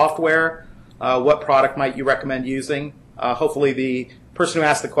auditing software, what product might you recommend using? Hopefully the person who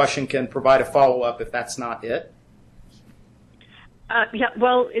asked the question can provide a follow-up if that's not it. Yeah,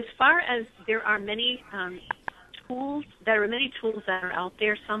 well, as far as there are many tools that are out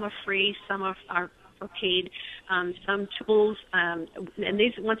there. Some are free, some are paid. Some tools, and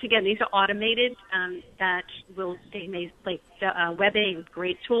these, once again, these are automated. WebA,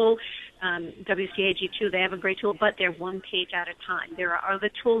 great tool. WCAG2, they have a great tool, but they're one page at a time. There are other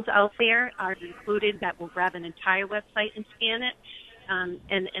tools out there are included that will grab an entire website and scan it.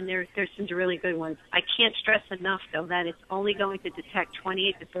 And there's some really good ones. I can't stress enough, though, that it's only going to detect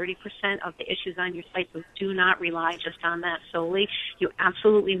 28 to 30% of the issues on your site, so do not rely just on that solely. You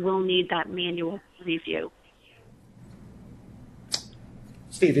absolutely will need that manual review.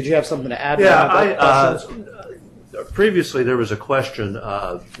 Steve, did you have something to add? Previously there was a question,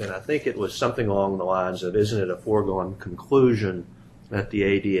 and I think it was something along the lines of, isn't it a foregone conclusion that the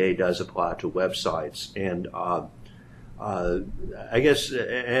ADA does apply to websites? And I guess,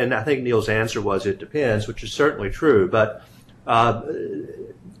 and I think Neal's answer was it depends, which is certainly true. But the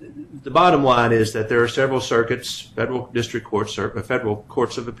bottom line is that there are several circuits, federal district courts, federal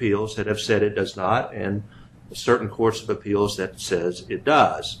courts of appeals that have said it does not, and certain courts of appeals that says it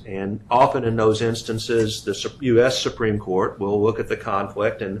does. And often in those instances, the U.S. Supreme Court will look at the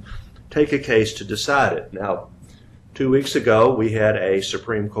conflict and take a case to decide it. Now, 2 weeks ago, we had a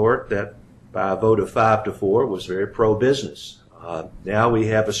Supreme Court that, by a vote of 5-4, was very pro-business. Now we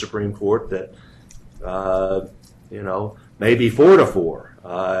have a Supreme Court that, may be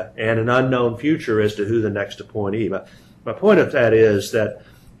 4-4, and an unknown future as to who the next appointee. My point of that is that,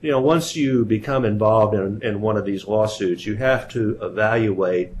 once you become involved in one of these lawsuits, you have to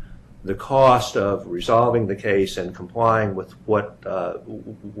evaluate the cost of resolving the case and complying with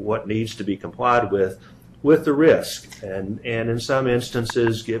what needs to be complied with the risk. And in some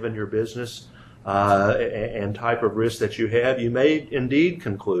instances, given your business and type of risk that you have, you may indeed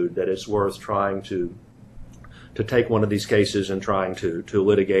conclude that it's worth trying to take one of these cases and trying to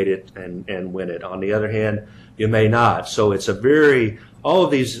litigate it and win it. On the other hand, you may not. So it's all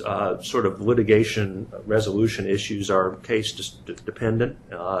of these sort of litigation resolution issues are case dependent,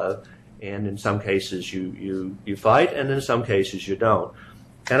 and in some cases you fight, and in some cases you don't.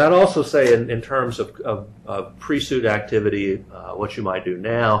 And I'd also say in terms of pre-suit activity, what you might do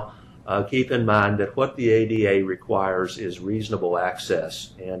now, keep in mind that what the ADA requires is reasonable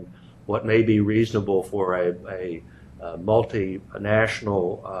access, and what may be reasonable for a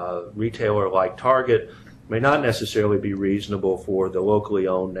multinational retailer like Target may not necessarily be reasonable for the locally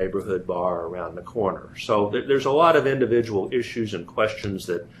owned neighborhood bar around the corner. So there's a lot of individual issues and questions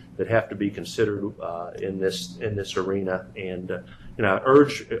that have to be considered in this arena. And I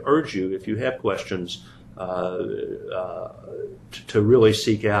urge you, if you have questions, to really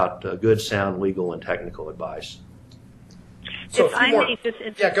seek out good, sound legal and technical advice. So if I may just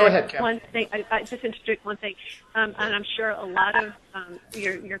interject go ahead, Kim. one thing, I just interject one thing, and I'm sure a lot of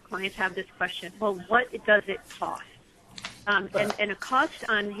your clients have this question. Well, what does it cost? And a cost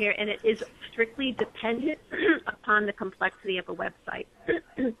on here, and it is strictly dependent upon the complexity of a website.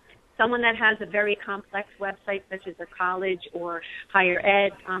 Someone that has a very complex website, such as a college or higher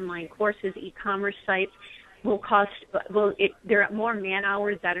ed, online courses, e-commerce sites, there are more man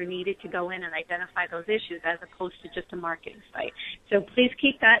hours that are needed to go in and identify those issues as opposed to just a marketing site. So please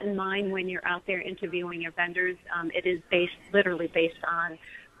keep that in mind when you're out there interviewing your vendors. It is literally based on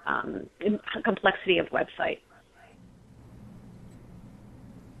complexity of website.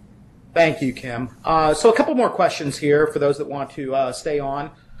 Thank you, Kim. So a couple more questions here for those that want to stay on.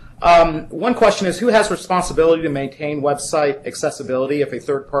 One question is, who has responsibility to maintain website accessibility if a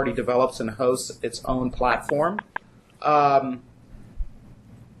third party develops and hosts its own platform?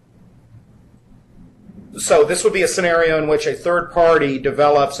 So this would be a scenario in which a third party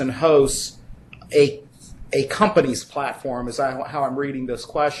develops and hosts a company's platform, is how I'm reading this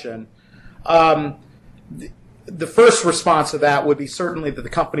question. The first response to that would be certainly that the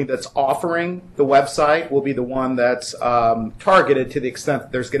company that's offering the website will be the one that's targeted to the extent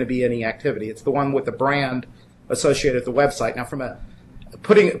that there's going to be any activity. It's the one with the brand associated with the website. Now, from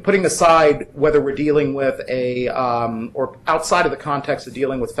putting aside whether we're dealing with or outside of the context of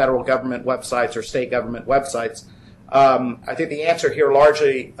dealing with federal government websites or state government websites, I think the answer here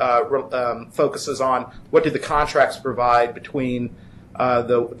largely focuses on what do the contracts provide between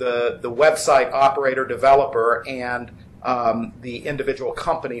the website operator developer and the individual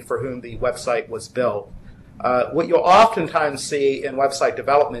company for whom the website was built. What you'll oftentimes see in website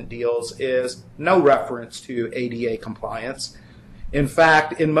development deals is no reference to ADA compliance. In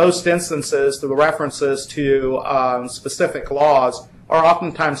fact, in most instances, the references to specific laws are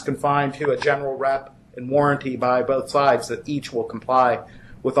oftentimes confined to a general rep and warranty by both sides that each will comply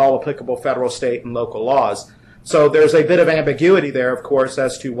with all applicable federal, state, and local laws. So there's a bit of ambiguity there, of course,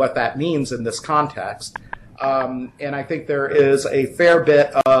 as to what that means in this context. And I think there is a fair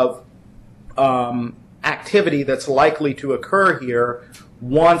bit of activity that's likely to occur here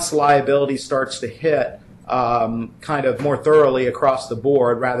once liability starts to hit kind of more thoroughly across the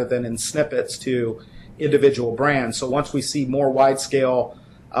board rather than in snippets to individual brands. So once we see more wide-scale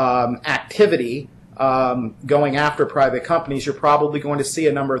activity going after private companies, you're probably going to see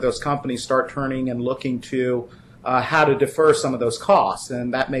a number of those companies start turning and looking to how to defer some of those costs.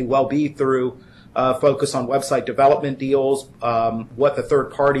 And that may well be through focus on website development deals, what the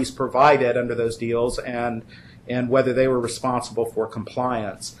third parties provided under those deals, and whether they were responsible for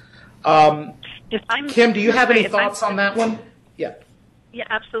compliance. Kim, do you have any thoughts on that one? Yeah. Yeah,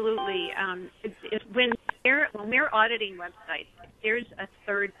 absolutely. When we're auditing websites, there's a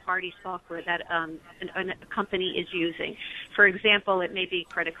third-party software that a company is using. For example, it may be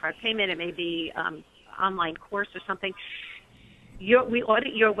credit card payment, it may be online course or something. We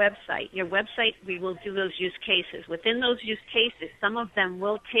audit your website. Your website, we will do those use cases. Within those use cases, some of them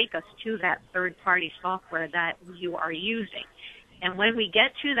will take us to that third-party software that you are using. And when we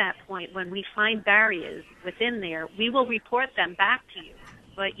get to that point, when we find barriers within there, we will report them back to you.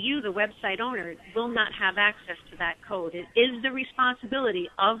 But you, the website owner, will not have access to that code. It is the responsibility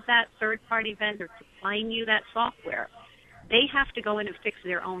of that third-party vendor to find you that software. They have to go in and fix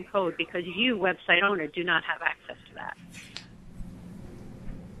their own code because you, website owner, do not have access to that.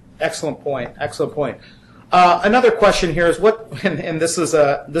 Excellent point. Excellent point. Another question here is and this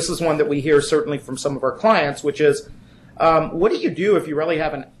is one that we hear certainly from some of our clients, which is, what do you do if you really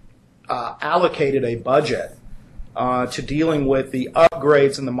have allocated a budget to dealing with the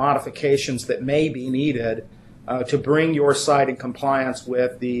upgrades and the modifications that may be needed to bring your site in compliance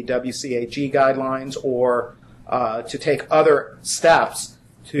with the WCAG guidelines or to take other steps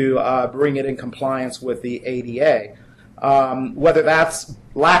to bring it in compliance with the ADA. Whether that's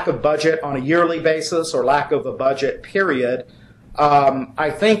lack of budget on a yearly basis or lack of a budget period, I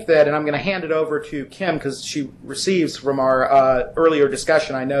think that, and I'm going to hand it over to Kim because she receives from our earlier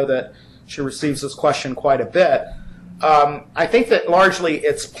discussion, I know that she receives this question quite a bit. I think that largely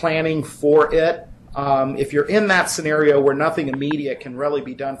it's planning for it. If you're in that scenario where nothing immediate can really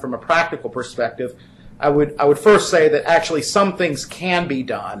be done from a practical perspective, I would first say that actually some things can be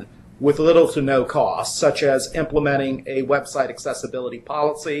done with little to no cost, such as implementing a website accessibility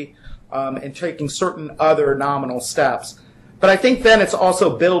policy and taking certain other nominal steps. But I think then it's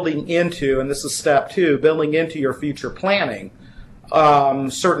also building into, and this is step 2, building into your future planning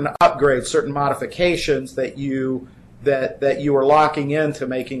certain upgrades, certain modifications that you are locking into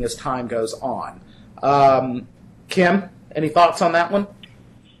making as time goes on. Kim, any thoughts on that one?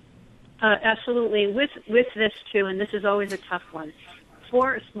 Absolutely. With this too, and this is always a tough one,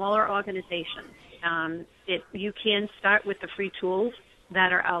 for smaller organizations, you can start with the free tools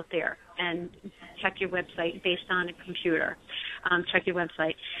that are out there and check your website based on a computer. Check your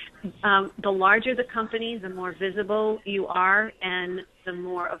website. The larger the company, the more visible you are and the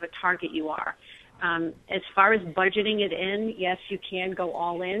more of a target you are. As far as budgeting it in, yes, you can go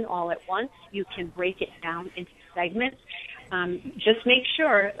all in, all at once. You can break it down into segments. Just make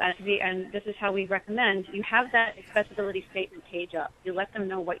sure, and this is how we recommend, you have that accessibility statement page up. You let them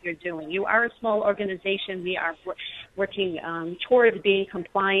know what you're doing. You are a small organization. We are working towards being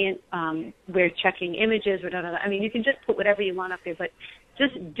compliant. We're checking images. I mean, you can just put whatever you want up there, but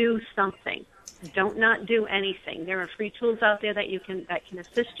just do something. Don't not do anything. There are free tools out there that can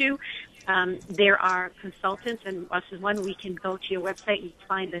assist you. There are consultants, and us as one. We can go to your website and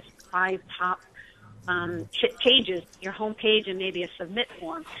find the 5 top pages, your home page, and maybe a submit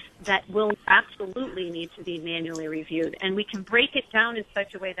form that will absolutely need to be manually reviewed. And we can break it down in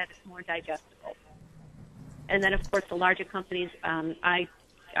such a way that it's more digestible. And then, of course, the larger companies, I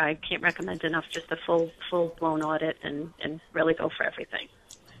can't recommend enough just a full-blown audit and really go for everything.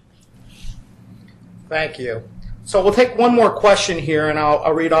 Thank you. So we'll take one more question here, and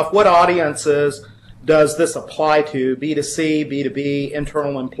I'll read off. What audiences does this apply to? B2C, B2B,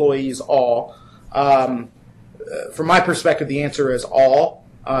 internal employees, all? From my perspective, the answer is all.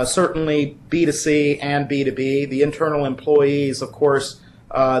 Certainly B2C and B2B. The internal employees, of course,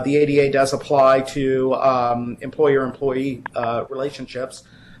 the ADA does apply to employer-employee relationships.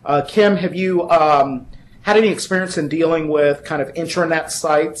 Kim, have you had any experience in dealing with kind of intranet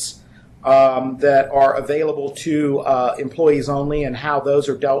sites that are available to employees only, and how those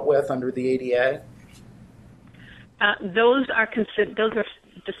are dealt with under the ADA? Those are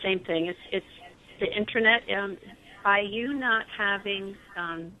the same thing. It's the intranet. By you not having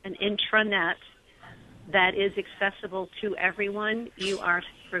an intranet that is accessible to everyone, you are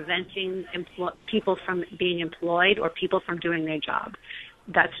preventing people from being employed or people from doing their job.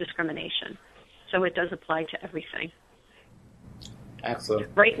 That's discrimination. So it does apply to everything. Excellent.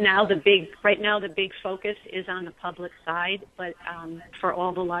 Right now, the big focus is on the public side, but for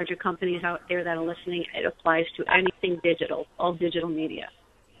all the larger companies out there that are listening, it applies to anything digital, all digital media.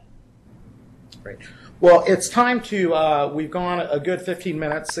 Great. Well, it's time to, we've gone a good 15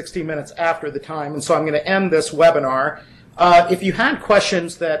 minutes, 16 minutes after the time, and so I'm going to end this webinar. If you had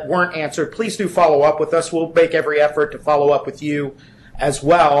questions that weren't answered, please do follow up with us. We'll make every effort to follow up with you as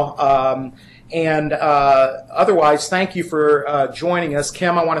well. Otherwise, thank you for joining us.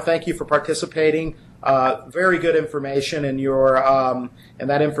 Kim, I want to thank you for participating. Very good information, and and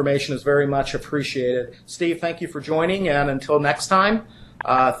that information is very much appreciated. Steve, thank you for joining, and until next time,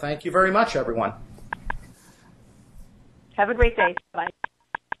 thank you very much, everyone. Have a great day. Bye.